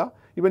that area.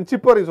 Even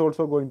chipper is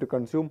also going to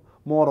consume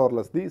more or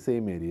less the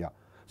same area.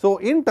 So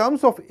in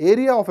terms of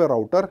area of a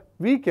router,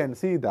 we can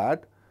see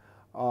that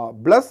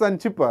BLUS and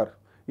chipper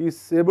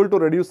is able to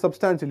reduce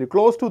substantially.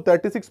 Close to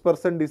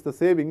 36% is the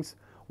savings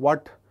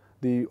what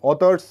the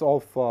authors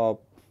of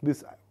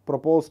this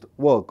proposed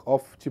work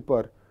of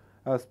chipper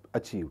has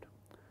achieved.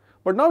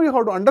 But now you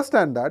have to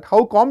understand that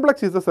how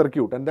complex is the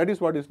circuit, and that is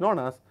what is known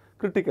as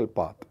critical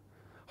path.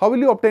 How will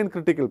you obtain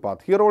critical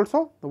path? Here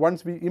also,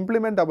 once we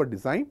implement our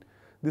design,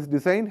 this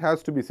design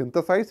has to be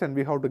synthesized and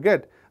we have to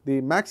get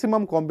the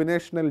maximum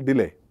combinational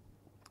delay,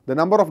 the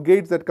number of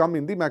gates that come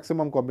in the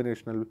maximum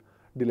combinational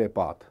delay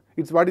path.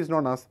 It's what is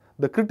known as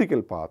the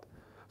critical path.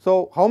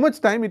 So how much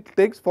time it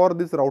takes for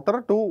this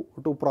router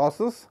to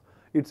process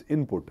its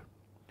input.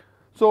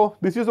 So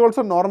this is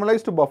also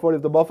normalized to buffer.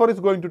 If the buffer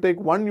is going to take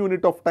 1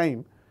 unit of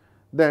time,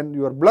 then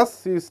your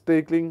BLUS is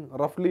taking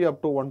roughly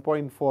up to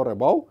 1.4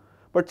 above.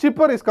 But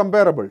chipper is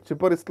comparable.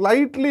 Chipper is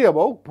slightly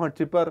above, but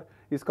chipper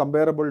is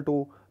comparable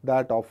to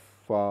that of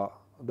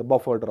the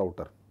buffered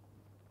router.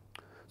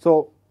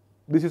 So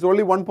this is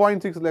only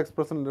 1.6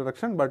 lakhs%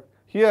 reduction, but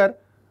here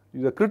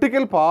the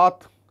critical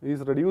path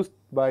is reduced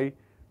by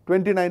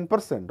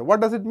 29%. What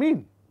does it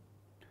mean?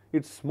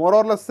 It's more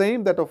or less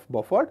same that of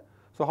buffered.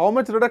 So how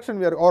much reduction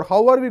we are, or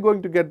how are we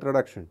going to get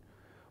reduction?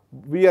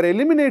 We are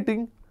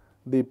eliminating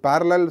the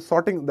parallel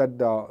sorting, that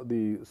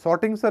the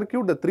sorting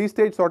circuit, the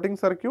 3-stage sorting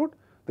circuit.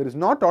 There is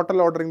no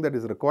total ordering that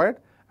is required,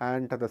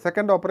 and the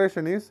second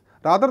operation is,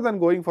 rather than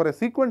going for a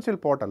sequential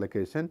port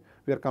allocation,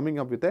 we are coming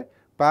up with a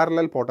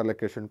parallel port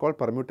allocation called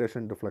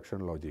permutation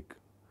deflection logic.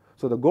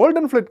 So the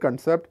golden fleet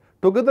concept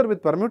together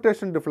with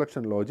permutation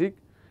deflection logic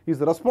is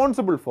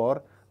responsible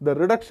for the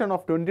reduction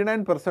of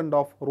 29%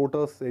 of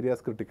router's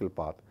area's critical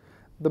path.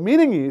 The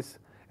meaning is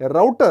a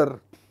router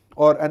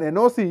or an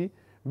NoC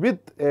with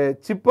a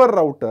chipper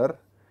router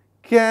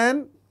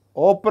can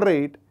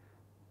operate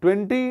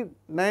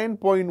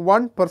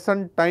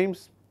 29.1%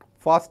 times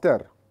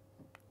faster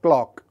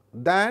clock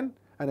than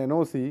an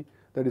NoC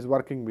that is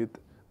working with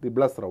the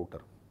BLUS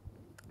router.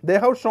 They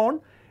have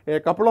shown a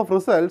couple of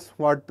results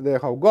what they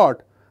have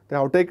got. They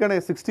have taken a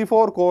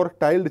 64-core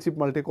tiled chip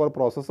multi-core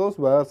processors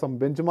where some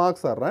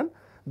benchmarks are run.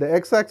 The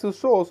x-axis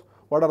shows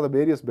what are the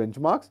various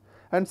benchmarks,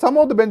 and some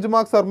of the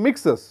benchmarks are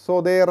mixes.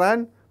 So they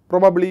ran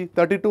probably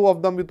 32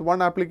 of them with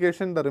one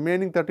application, the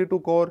remaining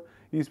 32 core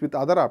is with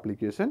other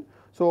application.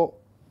 So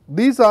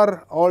these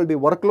are all the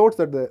workloads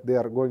that they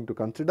are going to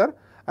consider,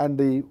 and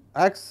the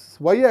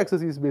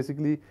y-axis is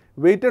basically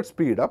weighted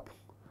speed up.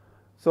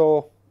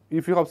 So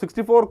if you have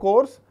 64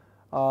 cores,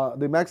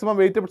 the maximum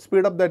weighted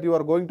speed up that you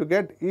are going to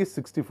get is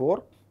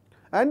 64,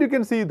 and you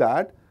can see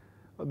that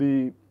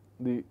the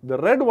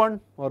red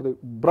one, or the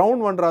brown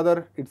one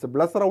rather, it's a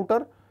BLUS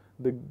router,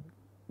 the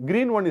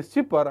green one is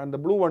chipper and the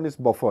blue one is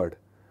buffered.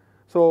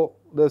 So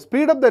the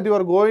speed up that you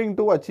are going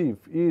to achieve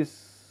is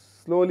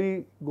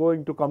slowly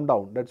going to come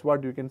down. That's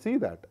what you can see,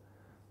 that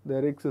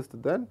there exists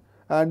then,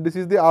 and this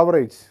is the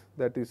average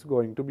that is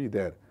going to be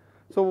there.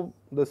 So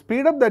the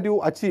speed up that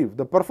you achieve,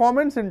 the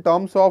performance in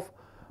terms of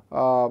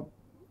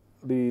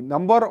the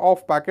number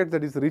of packets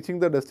that is reaching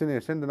the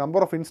destination, the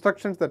number of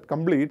instructions that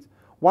completes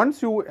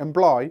once you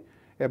employ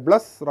a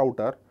BLUS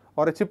router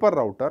or a chipper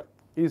router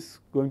is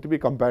going to be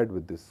compared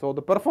with this. So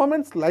the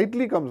performance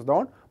slightly comes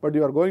down, but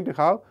you are going to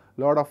have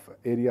a lot of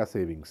area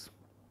savings.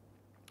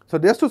 So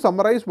just to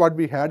summarize what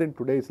we had in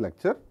today's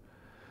lecture,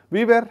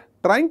 we were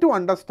trying to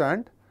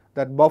understand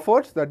that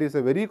buffers, that is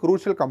a very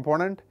crucial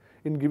component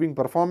in giving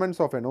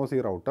performance of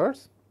NoC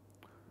routers,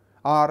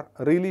 are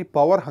really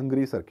power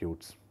hungry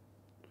circuits.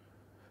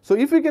 So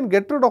if we can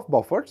get rid of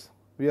buffers,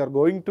 we are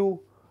going to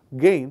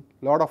gain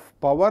a lot of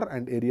power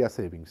and area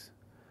savings.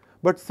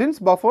 But since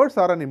buffers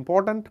are an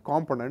important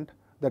component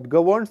that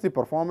governs the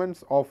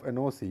performance of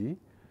NoC,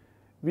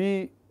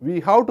 we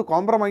have to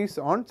compromise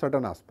on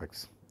certain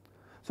aspects.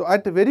 So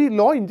at very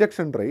low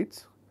injection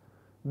rates,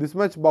 this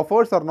much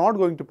buffers are not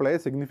going to play a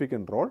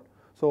significant role.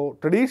 So,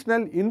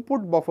 traditional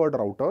input buffered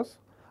routers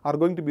are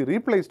going to be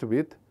replaced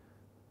with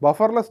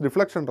bufferless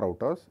deflection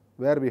routers,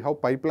 where we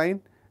have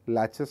pipeline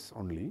latches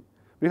only.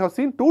 We have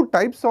seen two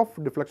types of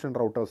deflection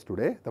routers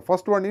today. The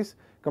first one is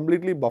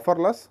completely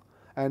bufferless,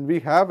 and we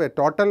have a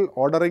total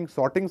ordering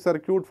sorting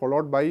circuit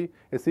followed by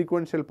a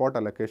sequential port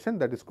allocation,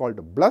 that is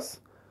called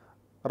BLUS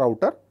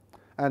router.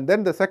 And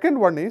then the second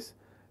one is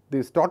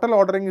this total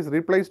ordering is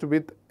replaced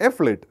with a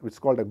flit, which is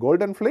called a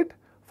golden flit,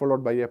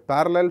 followed by a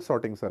parallel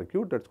sorting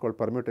circuit, that is called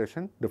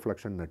permutation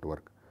deflection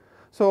network.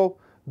 So,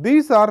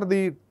 these are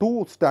the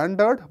two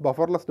standard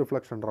bufferless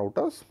deflection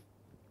routers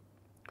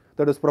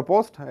that is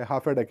proposed a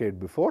half a decade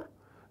before.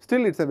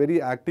 Still, it is a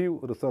very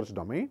active research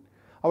domain.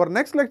 Our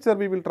next lecture,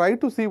 we will try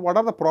to see what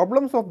are the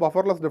problems of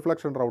bufferless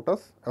deflection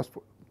routers.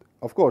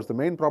 Of course, the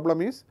main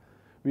problem is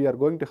we are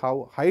going to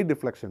have high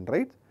deflection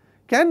rate.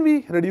 Can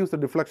we reduce the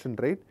deflection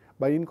rate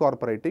by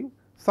incorporating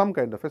some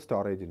kind of a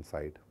storage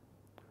inside?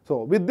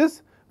 So, with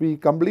this, we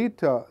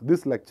complete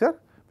this lecture.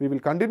 We will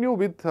continue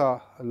with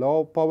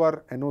low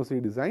power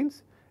NoC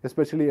designs,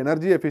 especially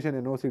energy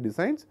efficient NoC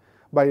designs,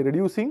 by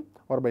reducing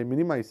or by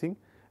minimizing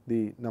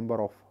the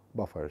number of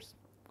buffers.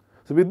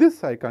 So, with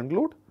this I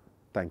conclude.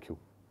 Thank you.